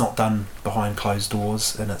it, and it's not done behind closed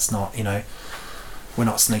doors, and it's not we're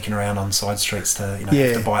not sneaking around on side streets to have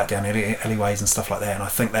to buy it down alleyways and stuff like that, and I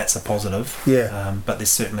think that's a positive. But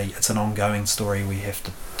there's certainly, it's an ongoing story we have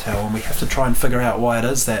to tell, and we have to try and figure out why it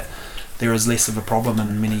is that there is less of a problem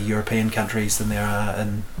in many European countries than there are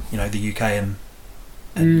in the UK and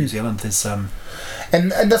New Zealand. There's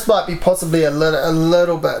and this might be possibly a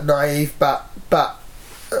little bit naive, but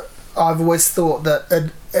I've always thought that,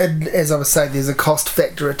 and as I was saying, there's a cost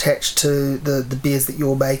factor attached to the beers that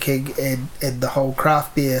you're making and the whole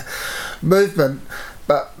craft beer movement,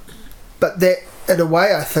 but that in a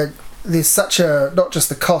way I think there's such a, not just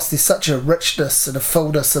the cost, there's such a richness and a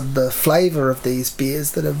fullness in the flavour of these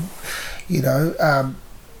beers that are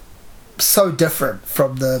so different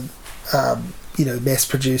from the mass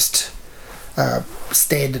produced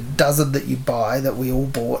standard dozen that you buy, that we all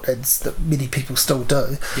bought and that many people still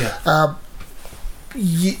do.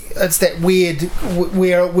 It's that weird,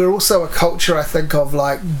 we're also a culture, I think, of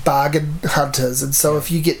like bargain hunters, and so if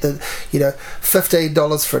you get the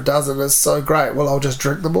 $15 for a dozen is so great, well, I'll just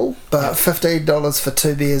drink them all. But $15 for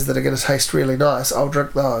two beers that are going to taste really nice, I'll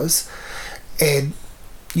drink those. And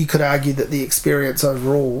you could argue that the experience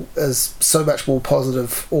overall is so much more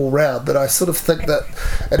positive all round, that I sort of think that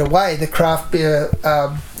in a way the craft beer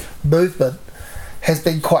movement has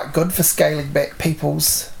been quite good for scaling back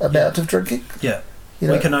people's amount of drinking.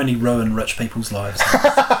 We can only ruin rich people's lives,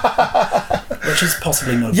 which is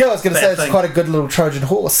possibly not. I was going to say it's quite a good little Trojan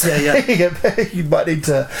horse. You might need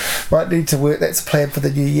to work. That's a plan for the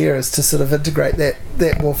new year, is to sort of integrate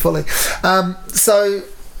that more fully. So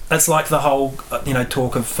it's like the whole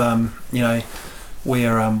talk of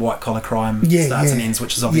where white collar crime starts and ends,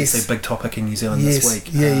 which is obviously a big topic in New Zealand this week.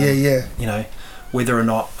 Whether or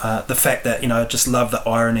not the fact that I just love the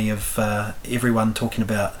irony of everyone talking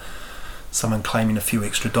about someone claiming a few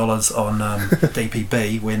extra dollars on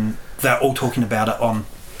DPB when they're all talking about it on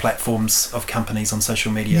platforms of companies on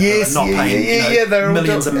social media who are not paying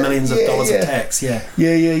millions and millions of dollars of tax. And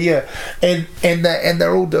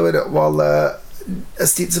they're all doing it while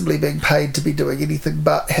ostensibly being paid to be doing anything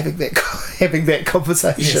but having that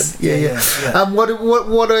conversation.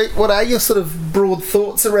 What are your sort of broad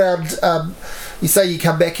thoughts around you say you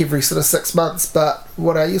come back every sort of 6 months, but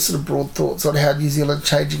what are your sort of broad thoughts on how New Zealand's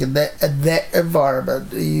changing in that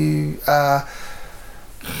environment? Are you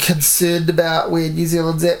concerned about where New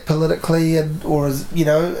Zealand's at politically, or is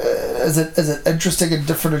it interesting and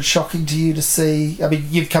different and shocking to you to see? I mean,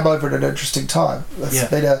 you've come over at an interesting time. It's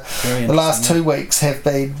been the last 2 weeks have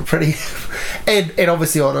been pretty, and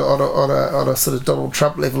obviously on a sort of Donald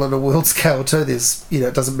Trump level and a world scale too. There's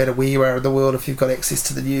it doesn't matter where you are in the world, if you've got access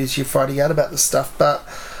to the news, you're finding out about this stuff. But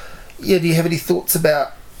do you have any thoughts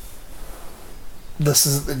about this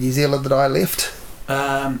isn't the New Zealand that I left?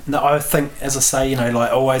 No, I think, as I say,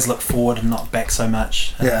 always look forward and not back so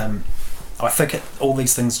much. I think all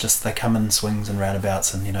these things they come in swings and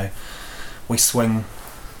roundabouts, and we swing,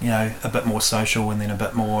 a bit more social and then a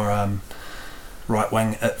bit more right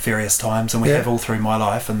wing at various times, and we have all through my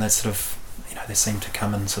life, and they sort of, they seem to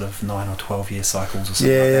come in sort of 9 or 12 year cycles or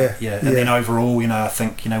something like that. And then overall, I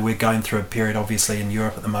think we're going through a period, obviously, in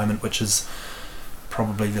Europe at the moment, which is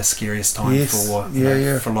probably the scariest time for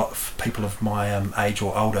a lot of people of my age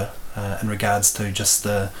or older, in regards to just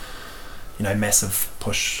the massive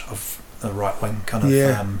push of the right wing kind of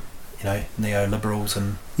neoliberals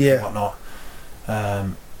and whatnot,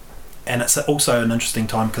 and it's also an interesting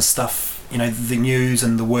time because stuff, the news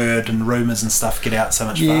and the word and rumours and stuff get out so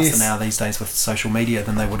much faster now these days with social media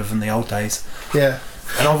than they would have in the old days.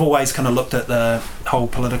 And I've always kind of looked at the whole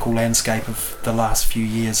political landscape of the last few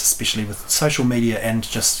years, especially with social media and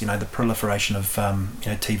just, the proliferation of,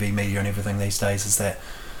 TV media and everything these days, is that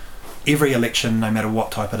every election, no matter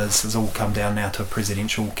what type it is, has all come down now to a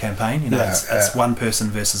presidential campaign. It's one person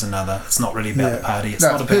versus another. It's not really about the party. It's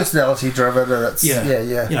not about personality driven. And it's,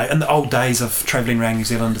 in the old days of travelling around New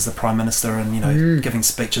Zealand as the Prime Minister and, giving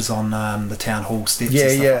speeches on the town hall steps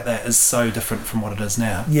and stuff like that is so different from what it is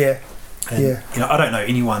now. And, I don't know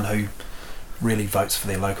anyone who really votes for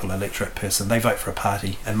their local electorate person. They vote for a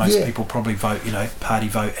party, and most people probably vote, party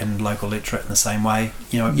vote and local electorate in the same way.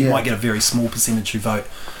 You might get a very small percentage who vote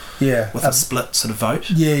with a split sort of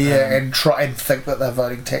vote. And try and think that they're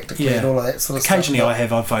voting tactically and all of that sort of Occasionally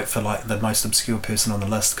stuff. I vote for like the most obscure person on the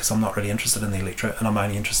list because I'm not really interested in the electorate, and I'm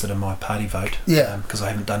only interested in my party vote. Because I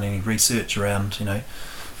haven't done any research around,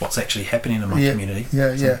 what's actually happening in my community.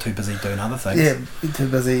 I'm too busy doing other things. Too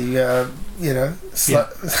busy,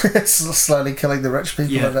 slowly killing the rich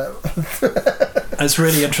people. It's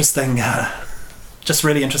really interesting, just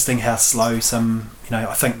really interesting how slow some,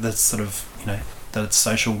 I think the sort of, the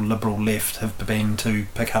social liberal left have been to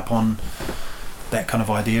pick up on that kind of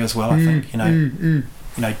idea as well. I think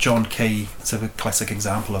John Key is a classic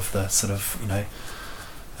example of the sort of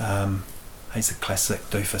he's a classic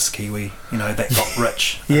doofus Kiwi, that got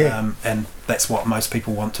rich, and that's what most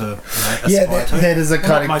people want to aspire to. That is a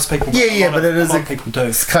kind of most people, but it is a lot of people do.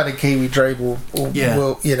 It's kind of Kiwi dream or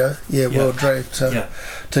world, world dream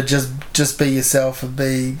to just be yourself and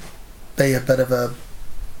be a bit of a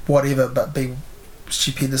whatever, but be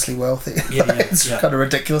stupendously wealthy. It's kind of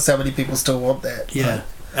ridiculous how many people still want that.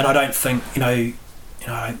 And I don't think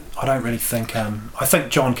I don't really think. I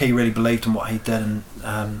think John Key really believed in what he did,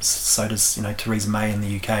 and so does Theresa May in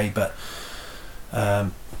the UK. But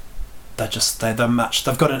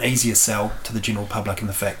they've got an easier sell to the general public in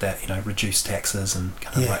the fact that reduce taxes and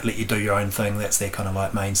kind of like let you do your own thing. That's their kind of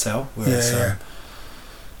like main sell. Whereas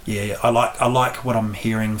I like what I'm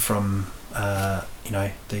hearing from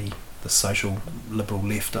the social liberal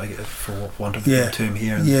left, for want of a better term,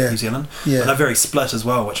 here in New Zealand. But they're very split as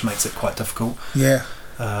well, which makes it quite difficult.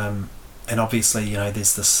 And obviously,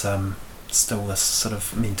 there's this still this sort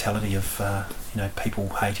of mentality of people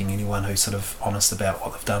hating anyone who's sort of honest about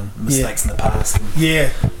what they've done, mistakes in the past.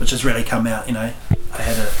 Which has really come out. I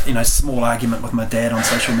had a small argument with my dad on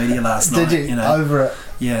social media last night. Did you? Over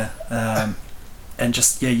it? And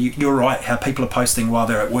just you're right. How people are posting while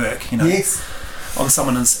they're at work. Yes. On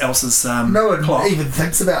someone else's no one clock. even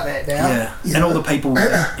thinks about that now. And all the people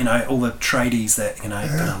that, all the tradies that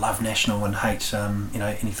love National and hate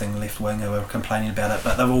anything left wing who are complaining about it,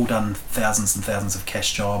 but they've all done thousands and thousands of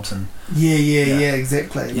cash jobs and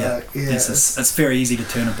exactly. It's very easy to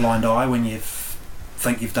turn a blind eye when you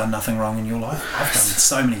think you've done nothing wrong in your life. I've done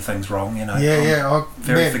so many things wrong, I'm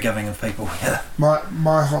very forgiving of people.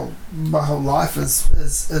 My whole life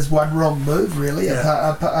is one wrong move, really.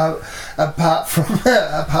 Apart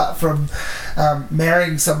from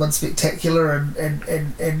marrying someone spectacular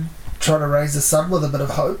and trying to raise a son with a bit of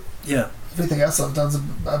hope. Everything else I've done's a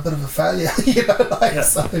bit of a failure,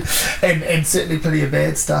 So, and certainly plenty of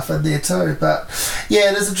bad stuff in there too. But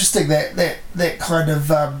it is interesting that kind of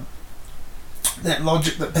that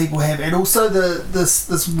logic that people have, and also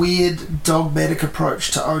this weird dogmatic approach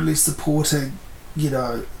to only supporting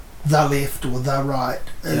the left or the right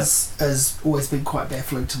has always been quite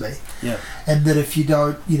baffling to me. And that if you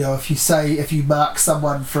don't, if you mark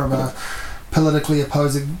someone from a politically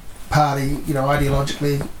opposing party,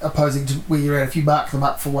 ideologically opposing to where you're at, if you mark them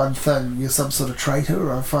up for one thing, you're some sort of traitor.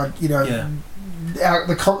 Or I find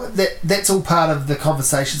that's all part of the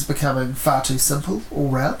conversations becoming far too simple all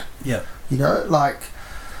round. Like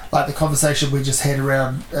the conversation we just had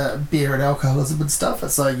around beer and alcoholism and stuff.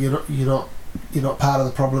 It's like you're not part of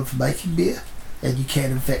the problem for making beer, and you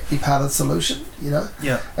can in fact be part of the solution.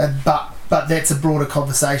 And but that's a broader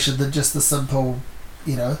conversation than just the simple,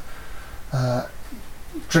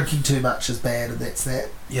 drinking too much is bad and that's that.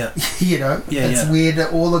 It's weird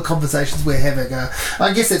that all the conversations we're having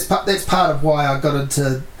I guess that's part of why I got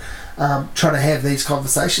into trying to have these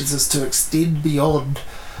conversations, is to extend beyond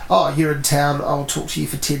you're in town, I'll talk to you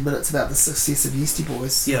for 10 minutes about the success of Yeastie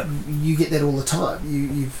Boys. You get that all the time.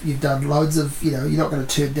 You've done loads of, you're not going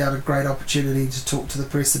to turn down a great opportunity to talk to the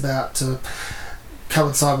press about, to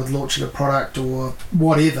coincide with launching a product or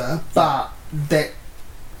whatever, but that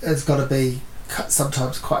has got to be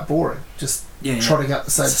sometimes quite boring, just trotting out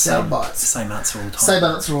the same sound bites. Same answer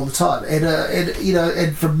all the time.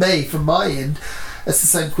 And from my end, it's the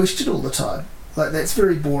same question all the time. Like, that's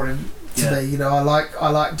very boring to me. I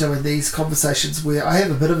like doing these conversations where I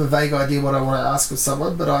have a bit of a vague idea what I want to ask of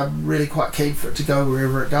someone, but I'm really quite keen for it to go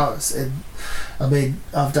wherever it goes. And I mean,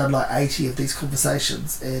 I've done like 80 of these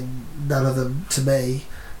conversations, and none of them to me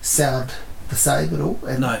sound the same at all.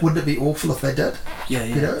 And wouldn't it be awful if they did?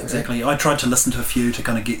 Exactly. I tried to listen to a few to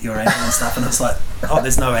kind of get your angle and stuff, and it's like,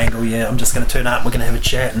 there's no angle. I'm just going to turn up, we're going to have a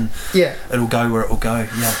chat, and it'll go where it will go.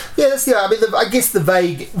 I mean, I guess the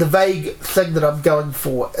vague thing that I'm going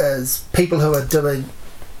for is people who are doing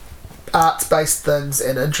arts-based things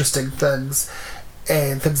and interesting things,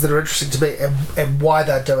 and things that are interesting to me, and why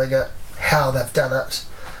they're doing it, how they've done it,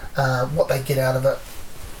 what they get out of it,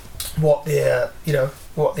 what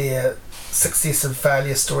their success and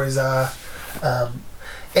failure stories are,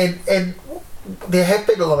 and there have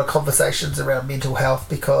been a lot of conversations around mental health,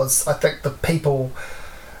 because I think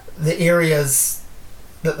the areas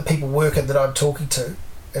that the people work in that I'm talking to,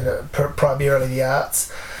 primarily the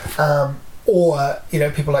arts, or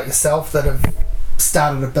people like yourself that have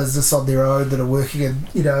started a business on their own, that are working in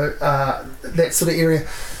that sort of area,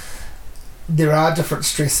 there are different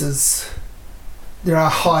stresses, there are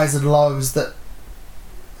highs and lows that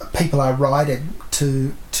people are riding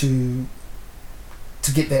to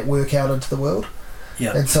get that work out into the world.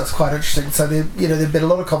 Yeah. And so it's quite interesting. So there've been a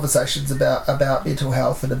lot of conversations about mental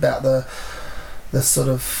health and about the sort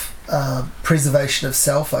of preservation of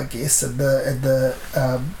self, I guess, and the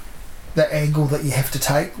angle that you have to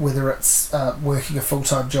take, whether it's working a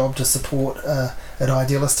full-time job to support an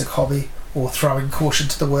idealistic hobby or throwing caution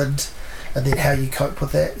to the wind, and then how you cope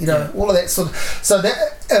with that, all of that sort of. So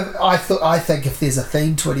that I think if there's a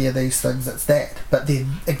theme to any of these things, it's that. But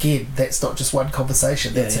then again, that's not just one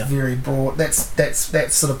conversation. That's a very broad. That's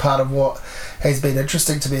sort of part of what has been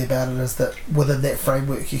interesting to me about it, is that within that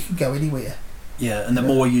framework you can go anywhere. Yeah, and the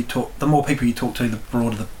more people you talk to, the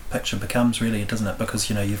broader the picture becomes, really, doesn't it? Because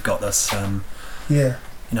you've got this,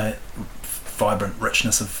 vibrant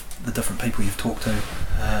richness of the different people you've talked to.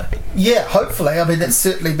 Hopefully. I mean, that's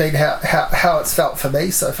certainly been how it's felt for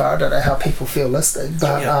me so far. I don't know how people feel listening,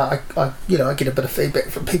 but I get a bit of feedback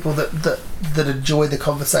from people that enjoy the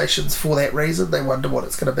conversations for that reason. They wonder what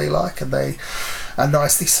it's going to be like, and they are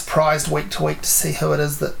nicely surprised week to week to see who it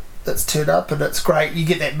is that's turned up. And it's great. You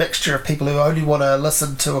get that mixture of people who only want to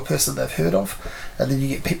listen to a person they've heard of, and then you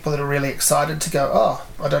get people that are really excited to go, oh,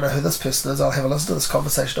 I don't know who this person is, I'll have a listen to this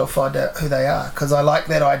conversation, I'll find out who they are. Because I like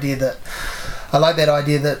that idea that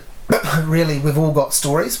really we've all got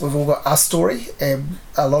stories, we've all got a story, and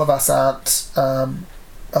a lot of us aren't a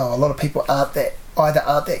lot of people aren't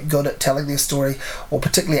that good at telling their story, or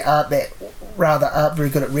particularly aren't very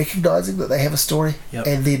good at recognising that they have a story,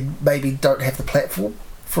 and then maybe don't have the platform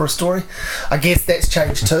for a story. I guess that's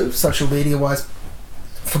changed too, social media wise,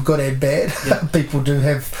 for good and bad. People do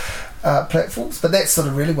have platforms, but that's sort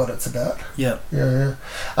of really what it's about. Yeah.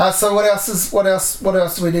 So what else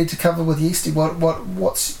do we need to cover with Yeastie?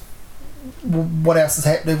 What else is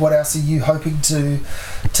happening? What else are you hoping to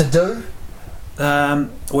do?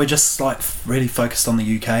 We're just really focused on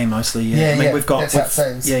the UK mostly. We've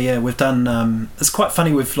done. It's quite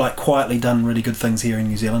funny. We've quietly done really good things here in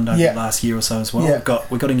New Zealand over the last year or so as well.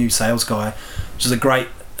 We've got a new sales guy, which is a great.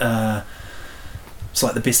 It's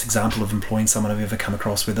the best example of employing someone I've ever come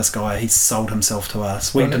across. Where this guy, he sold himself to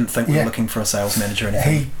us. We didn't think we were looking for a sales manager or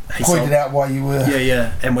anything. He pointed out why you were.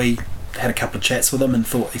 And we had a couple of chats with him and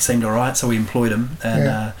thought he seemed alright, so we employed him,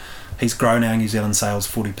 and he's grown our New Zealand sales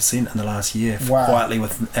 40% in the last year, quietly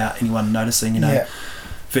without anyone noticing.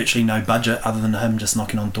 Virtually no budget other than him just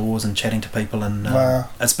knocking on doors and chatting to people, and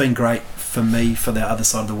it's been great for me, for the other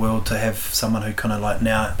side of the world, to have someone who kind of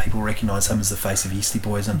now people recognise him as the face of Yeastie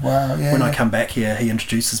Boys, and when I come back here, he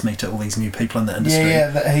introduces me to all these new people in the industry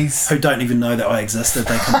who don't even know that I existed.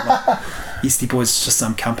 They kind of Yeastie Boys is just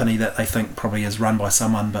some company that they think probably is run by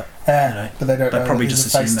someone, but but they don't. They probably just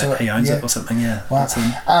assume that he owns it or something. That's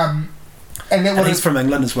him. And he's from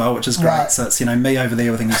England as well, which is great. So it's me over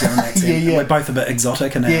there with a New Zealand accent. We're both a bit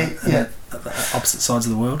exotic and the opposite sides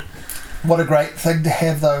of the world. What a great thing to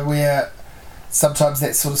have, though, where sometimes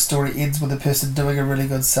that sort of story ends with a person doing a really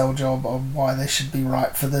good sell job on why they should be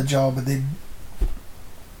right for the job, and then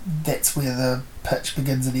that's where the pitch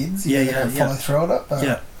begins and ends. Follow through on it.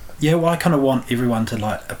 But well, I kind of want everyone to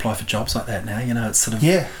apply for jobs like that now. It's sort of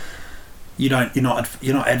you're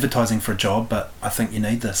not advertising for a job, but I think you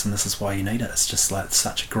need this, and this is why you need it. It's just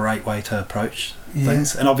such a great way to approach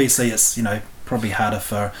things, and obviously it's probably harder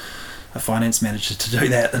for a finance manager to do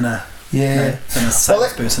that than a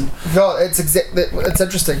salesperson. It's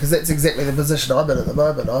interesting because that's exactly the position I'm in at the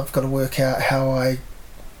moment. I've got to work out how I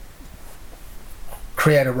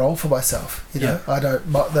create a role for myself. I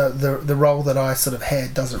don't. The role that I sort of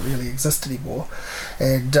had doesn't really exist anymore,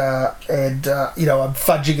 and I'm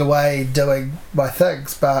fudging away doing my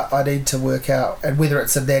things, but I need to work out, and whether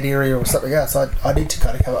it's in that area or something else, I need to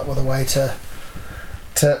kind of come up with a way to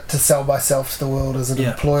sell myself to the world as an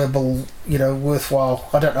employable, worthwhile.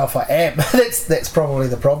 I don't know if I am. that's probably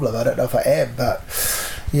the problem. I don't know if I am, but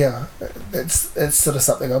it's sort of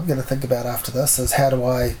something I'm going to think about after this. Is how do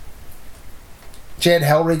I. Jan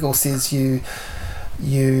Hellriegel says the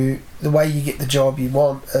way you get the job you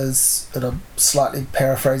want is, and I'm slightly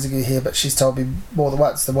paraphrasing her here, but she's told me more than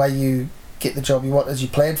once, the way you get the job you want is you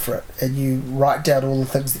plan for it, and you write down all the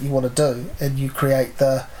things that you want to do, and you create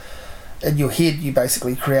in your head you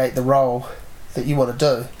basically create the role that you want to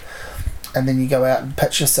do, and then you go out and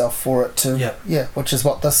pitch yourself for it to which is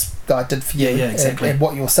what this guy did for you. Exactly. And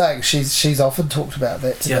what you're saying, she's often talked about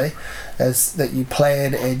that to me, is that you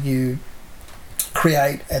plan and you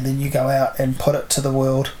create, and then you go out and put it to the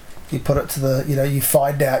world. You put it to the, you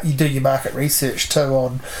find out, you do your market research too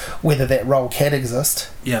on whether that role can exist.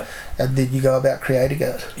 And then you go about creating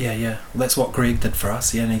it. Well, that's what Greg did for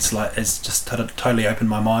us. And he's it's just totally opened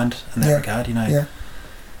my mind in that regard.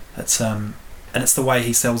 It's and it's the way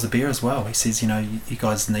he sells the beer as well. He says, you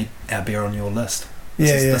guys need our beer on your list.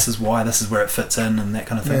 This is why, this is where it fits in, and that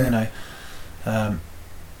kind of thing. I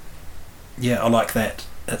like that.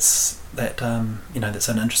 It's that that's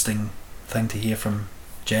an interesting thing to hear from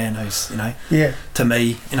Jan, who's to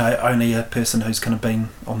me only a person who's kind of been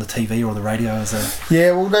on the TV or the radio as a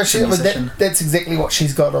that's exactly what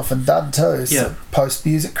she's gone off and done too. So post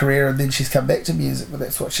music career, and then she's come back to music, but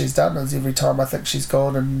that's what she's done. Is every time I think she's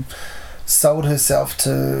gone and sold herself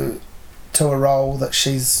to a role that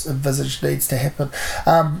she's envisaged needs to happen.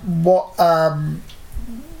 What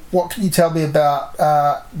can you tell me about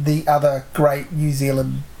the other great New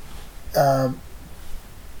Zealand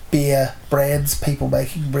beer brands, people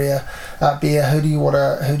making beer? Who do you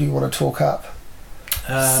want to talk up?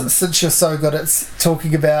 Since you're so good at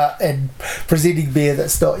talking about and presenting beer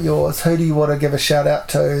that's not yours, who do you want to give a shout out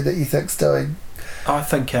to that you think's doing? I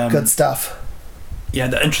think good stuff. Yeah,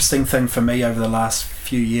 the interesting thing for me over the last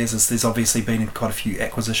few years is there's obviously been quite a few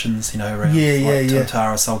acquisitions. Around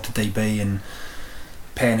Tuatara sold to DB, and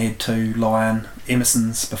Panhead to Lion,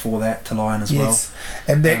 Emerson's before that to Lion as well.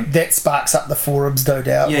 And that sparks up the forums, no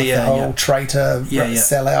doubt, with the whole traitor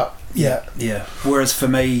sellout. Yeah. Whereas for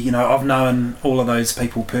me, I've known all of those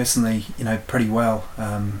people personally, pretty well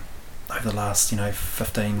over the last,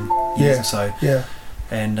 15 years or so. Yeah.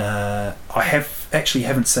 And I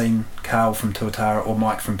haven't seen Carl from Tuatara or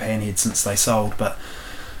Mike from Panhead since they sold, but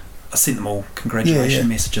I sent them all congratulation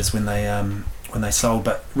messages when they sold.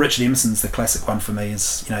 But Richard Emerson's the classic one for me.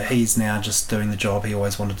 Is he's now just doing the job he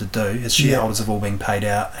always wanted to do. His shareholders have all been paid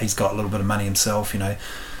out. He's got a little bit of money himself. I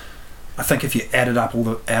think if you added up all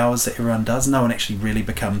the hours that everyone does, no one actually really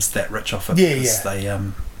becomes that rich off it. Because they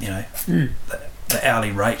the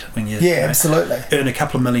hourly rate when you absolutely earn a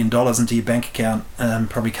couple of $1 million into your bank account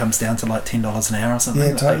probably comes down to like $10 an hour or something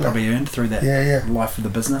that they probably earned through that life of the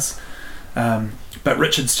business. But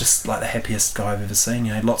Richard's just like the happiest guy I've ever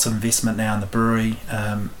seen. Lots of investment now in the brewery.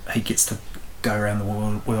 He gets to go around the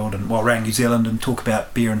world and around New Zealand and talk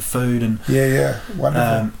about beer and food and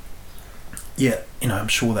wonderful. I'm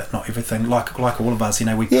sure that not everything, like all of us,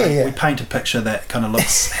 we paint a picture that kind of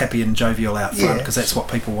looks happy and jovial out front because that's what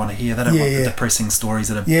people want to hear. They don't want the depressing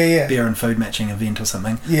stories at a beer and food matching event or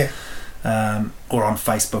something, or on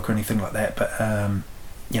Facebook or anything like that. But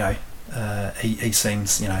he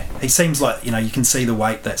seems like you can see the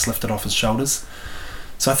weight that's lifted off his shoulders.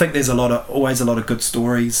 So I think there's always a lot of good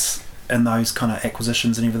stories in those kind of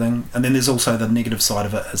acquisitions and everything. And then there's also the negative side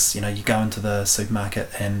of it is you go into the supermarket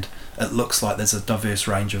and it looks like there's a diverse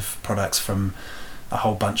range of products from a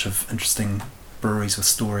whole bunch of interesting breweries with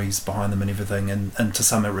stories behind them and everything, and to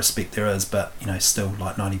some respect there is, but still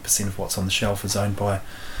like 90% of what's on the shelf is owned by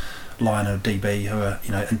Lion or DB, who are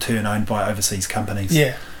in turn owned by overseas companies.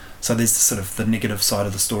 So there's sort of the negative side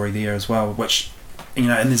of the story there as well, which and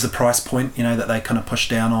there's a price point that they kind of push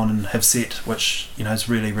down on and have set, which is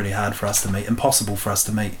really, really hard for us to meet, impossible for us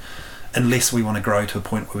to meet, unless we want to grow to a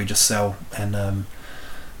point where we just sell and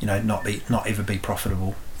not ever be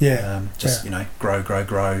profitable. Grow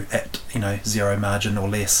at zero margin or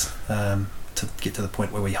less to get to the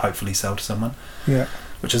point where we hopefully sell to someone,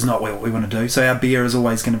 which is not what we want to do. So our beer is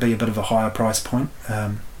always going to be a bit of a higher price point,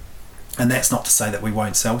 and that's not to say that we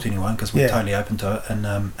won't sell to anyone, because we're totally open to it.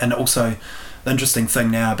 And also the interesting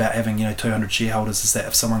thing now about having 200 shareholders is that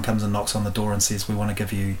if someone comes and knocks on the door and says we want to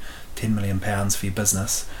give you £10 million for your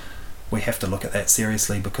business, we have to look at that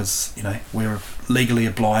seriously, because we're legally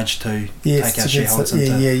obliged to take our shareholders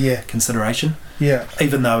into consideration.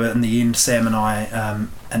 Even though in the end Sam and I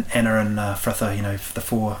and Anna and Fritha,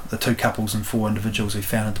 the two couples and 4 individuals who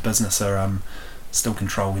founded the business are still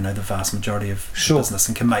control the vast majority of the business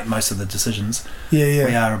and can make most of the decisions.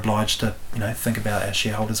 We are obliged to think about our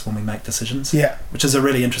shareholders when we make decisions, which is a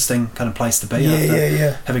really interesting kind of place to be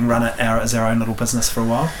after having run it as our own little business for a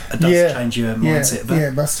while. It does change your mindset a bit.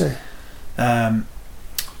 It must do.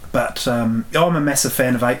 But I'm a massive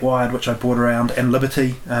fan of 8 Wired, which I bought around, and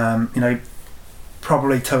Liberty.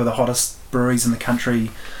 Probably 2 of the hottest breweries in the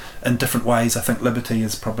country in different ways. I think Liberty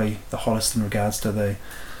is probably the hottest in regards to the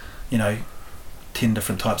 10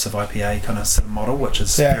 different types of IPA kind of sort of model, which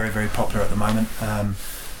is very, very popular at the moment.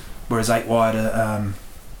 Whereas 8 Wired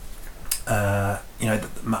are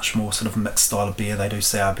much more sort of mixed style of beer. They do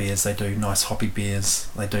sour beers, they do nice hoppy beers,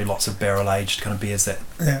 they do lots of barrel aged kind of beers that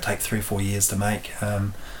take 3 or 4 years to make,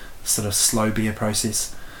 sort of slow beer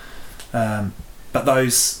process. But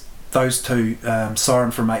those 2,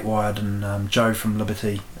 Soren from 8 Wired and Joe from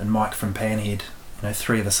Liberty and Mike from Panhead,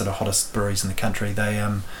 3 of the sort of hottest breweries in the country, they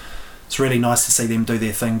it's really nice to see them do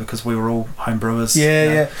their thing because we were all home brewers.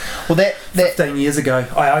 Yeah. Well, that 15 years ago,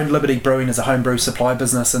 I owned Liberty Brewing as a homebrew supply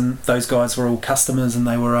business, and those guys were all customers, and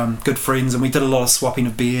they were good friends, and we did a lot of swapping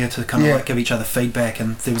of beer to kind of like give each other feedback.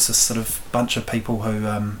 And there was this sort of bunch of people who,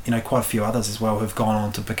 quite a few others as well, who've gone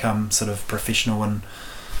on to become sort of professional in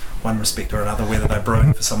one respect or another, whether they're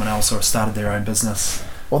brewing for someone else or started their own business.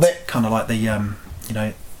 Well, that kind of like the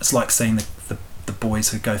it's like seeing the boys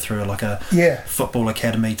who go through like a football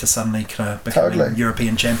academy to suddenly kind of becoming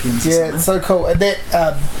European champions. Yeah, it's so cool. And that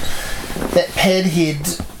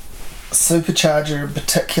Panhead Supercharger in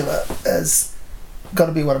particular is got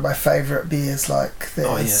to be one of my favourite beers. Like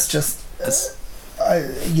that, it's just. I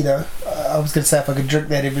was going to say if I could drink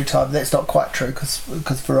that every time. That's not quite true because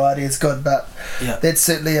variety is good, but that's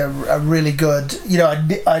certainly a really good.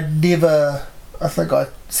 I never. I think I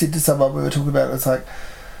said to someone we were talking about it. It's like.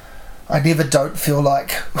 I never don't feel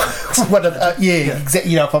like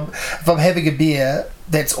exactly. If I'm having a beer,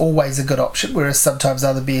 that's always a good option. Whereas sometimes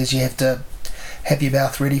other beers you have to have your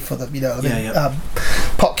mouth ready for them.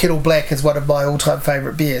 Pot Kettle Black is one of my all-time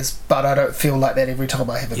favourite beers, but I don't feel like that every time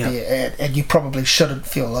I have a beer. And you probably shouldn't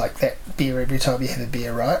feel like that beer every time you have a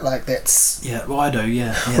beer, right? Like that's well, I do.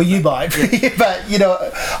 Well, you might, but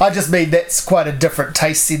I just mean that's quite a different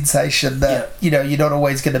taste sensation that you're not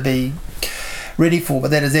always going to be ready for, but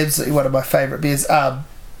that is absolutely one of my favourite beers.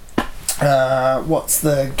 What's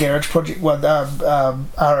the Garage Project one?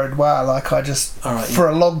 R&Y. Like I just for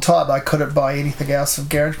a long time I couldn't buy anything else from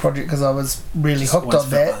Garage Project because I was really hooked on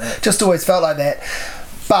that. Just always felt like that.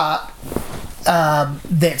 But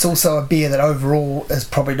that's also a beer that overall is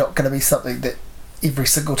probably not going to be something that every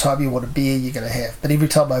single time you want a beer you're going to have. But every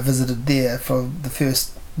time I visited there for the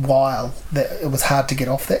first while, that it was hard to get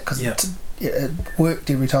off that because it worked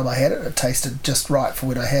every time I had it. It tasted just right for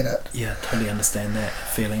when I had it. Yeah, totally understand that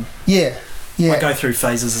feeling. Yeah. I go through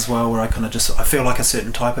phases as well where I kind of I feel like a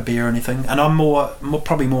certain type of beer or anything, and I'm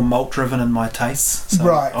probably more malt driven in my tastes.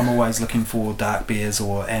 So I'm always looking for dark beers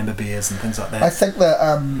or amber beers and things like that. I think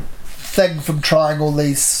the thing from trying all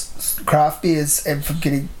these craft beers and from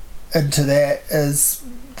getting into that is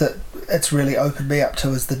that it's really opened me up to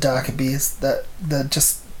is the darker beers that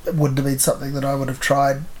just wouldn't have been something that I would have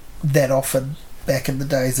tried that often back in the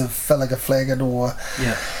days of filling a flagon or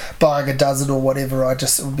buying a dozen or whatever.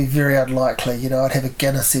 It would be very unlikely. I'd have a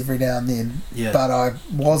Guinness every now and then, but I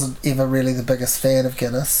wasn't ever really the biggest fan of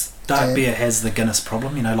Guinness. Dark beer has the Guinness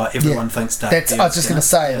problem, like everyone thinks dark beer. I was just going to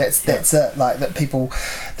say that's it. Like that people,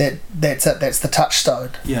 that's it. That's the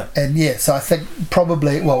touchstone. Yeah. And so I think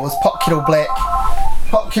probably it was Pot Kettle Black,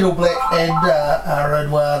 and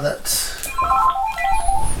R&Y that.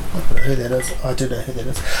 I don't know who that is. I do know who that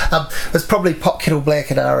is. It's probably Pot Kettle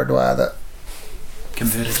Black and R&Y that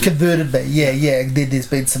converted me. Yeah. And then there's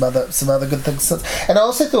been some other good things since. And I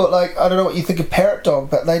also thought, I don't know what you think of Parrot Dog,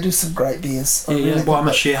 but they do some great beers. I'm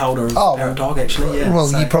a shareholder of Parrot Dog actually. Yeah. Well,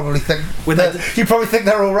 so you probably think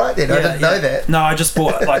they're all right then. I didn't know that. No, I just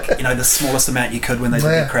bought the smallest amount you could when they did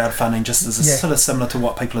their crowdfunding, just as a sort of similar to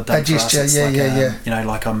what people have done. A gesture, for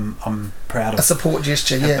us. I'm proud of a support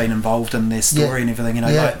gesture. Have been involved in their story and everything.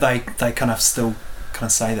 They kind of still kind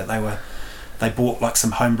of say that they bought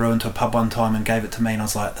some homebrew into a pub one time and gave it to me, and I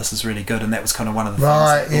was like, this is really good, and that was kind of one of the things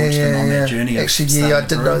that launched them on their journey. Actually, I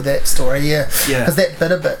did know that story, because that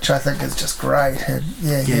bitter bitch I think is just great. And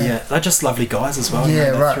they're just lovely guys as well.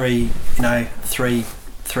 Three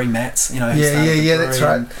Matts, that's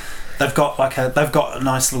right. They've got a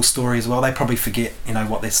nice little story as well. They probably forget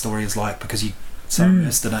what their story is like because you so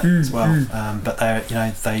immersed in it as well. But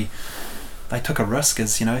they took a risk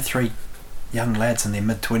as three young lads in their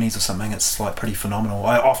mid-20s or something. It's pretty phenomenal.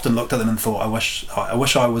 I often looked at them and thought, I wish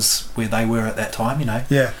I was where they were at that time.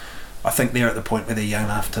 I think they're at the point where they're young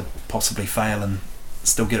enough to possibly fail and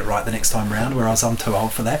still get it right the next time round, whereas I'm too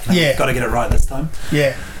old for that. Got to get it right this time.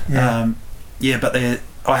 But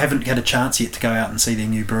I haven't had a chance yet to go out and see their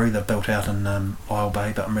new brewery they've built out in Isle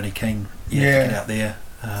Bay, but I'm really keen to get out there.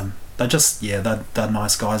 They're just they're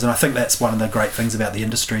nice guys, and I think that's one of the great things about the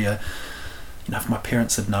industry. If my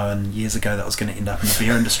parents had known years ago that I was going to end up in the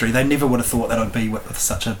beer industry, they never would have thought that I'd be with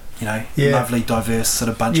such a lovely, diverse sort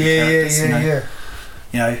of bunch of characters.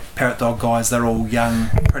 Parrot Dog guys, they're all young,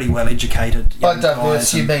 pretty well educated. By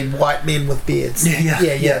diverse, you mean white men with beards?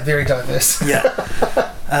 Yeah, very diverse. But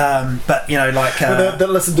that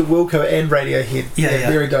listen to Wilco and Radiohead.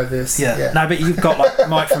 Very diverse. No, but you've got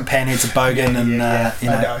Mike from Panheads of Bogan, and I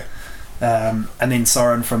know. And then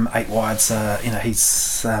Soren from Eight Wides,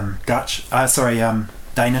 he's Dutch.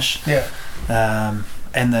 Danish. And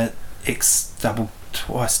the ex double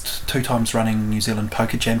twice, 2 times running New Zealand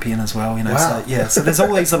poker champion as well. You know, wow. so there's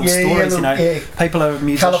all these little stories. You know, people are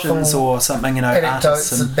musicians or something. You know,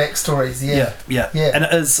 artists and backstories. Yeah. And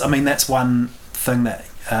it is. I mean, that's one thing that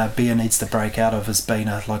beer needs to break out of, is being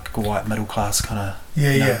a white middle class kind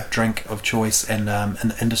of drink of choice and in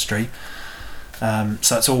the industry.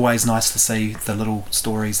 So it's always nice to see the little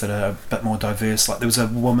stories that are a bit more diverse. Like there was a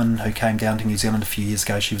woman who came down to New Zealand a few years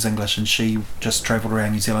ago. She was English, and she just travelled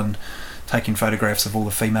around New Zealand taking photographs of all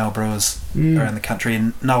the female brewers around the country,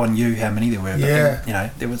 and no one knew how many there were. But you know,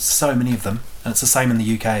 there was so many of them, and it's the same in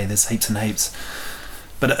the UK. There's heaps and heaps,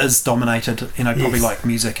 but it is dominated. You know, probably like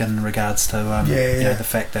music in regards to you know, the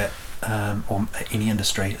fact that or any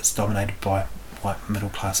industry, it's dominated by white middle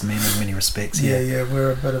class men in many respects.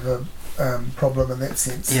 We're a bit of a problem in that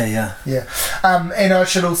sense. Yeah. And I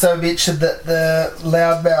should also mention that the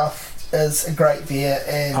Loudmouth is a great beer.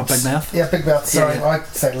 And Big Mouth? Yeah, Big Mouth. Sorry, I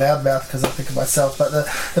say Loudmouth because I think of myself, but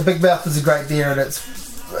the Big Mouth is a great beer, and it's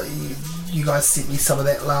you guys sent me some of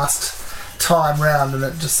that last time round, and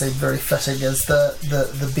it just seemed very fitting as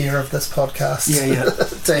the beer of this podcast.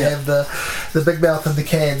 To have the Big Mouth in the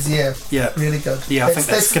cans. Really good. I think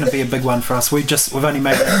that's going to be a big one for us. We've only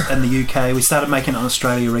made it in the UK. We started making it in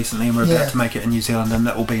Australia recently, and we're about to make it in New Zealand, and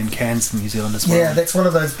that will be in cans in New Zealand as well. Yeah, that's one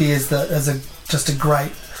of those beers that is just a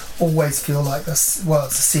great, always feel like this. Well,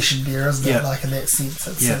 it's a session beer, isn't it? Like in that sense,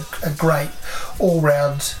 it's a great all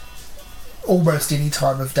round, almost any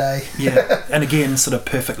time of day. And again, sort of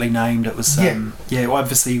perfectly named. It was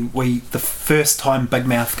obviously the first time Big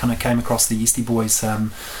Mouth kind of came across the Yeastie Boys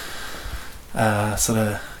sort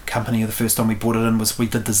of company. The first time we brought it in was we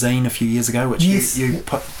did the zine a few years ago, which you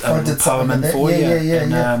put a poem in for,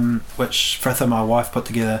 which Fritha, my wife, put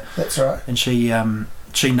together. That's right. And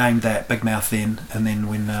she named that Big Mouth then, and then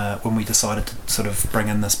when we decided to sort of bring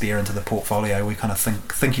in this beer into the portfolio, we kind of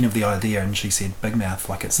thinking of the idea, and she said Big Mouth,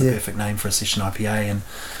 like it's the perfect name for a session IPA, and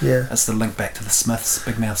it's the link back to the Smiths,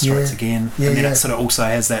 Big Mouth Strikes Again, and then it sort of also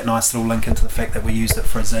has that nice little link into the fact that we used it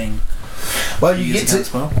for a zine. Well, you get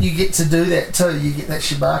to do that too.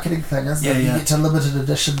 That's your marketing thing, isn't it? You get to limited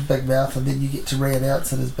edition Big Mouth, and then you get to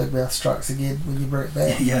re-announce it as Big Mouth Strikes Again when you bring it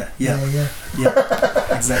back.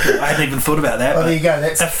 Exactly. I hadn't even thought about that. Well, there you go.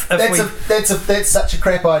 That's such a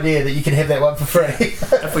crap idea that you can have that one for free.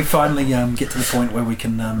 If we finally get to the point where we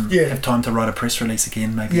can have time to write a press release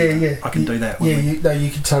again, maybe I can do that.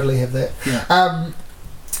 You can totally have that.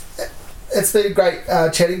 It's been great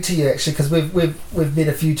chatting to you, actually, because we've met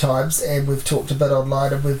a few times, and we've talked a bit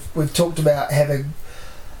online, and we've talked about having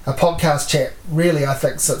a podcast chat, really, I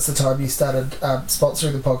think, since the time you started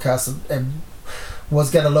sponsoring the podcast, and was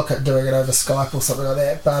going to look at doing it over Skype or something like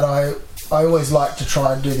that, but I always like to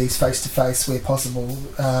try and do these face-to-face where possible,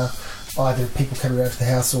 either people coming around to the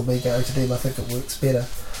house or me going to them. I think it works better.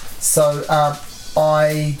 So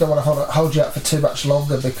I don't want to hold you up for too much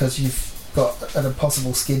longer, because you've got an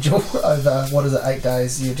impossible schedule over 8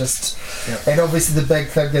 days. And obviously the big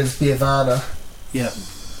thing is Beervana.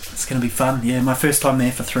 It's going to be fun. My first time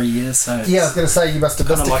there for 3 years. So I was going to say you must have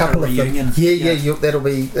missed a couple of them.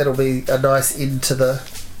 That'll be a nice end to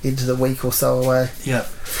the week or so away.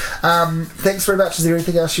 Thanks very much. Is there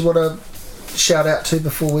anything else you want to shout out to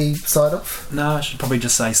before we sign off? No, I should probably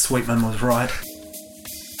just say Sweetman was right.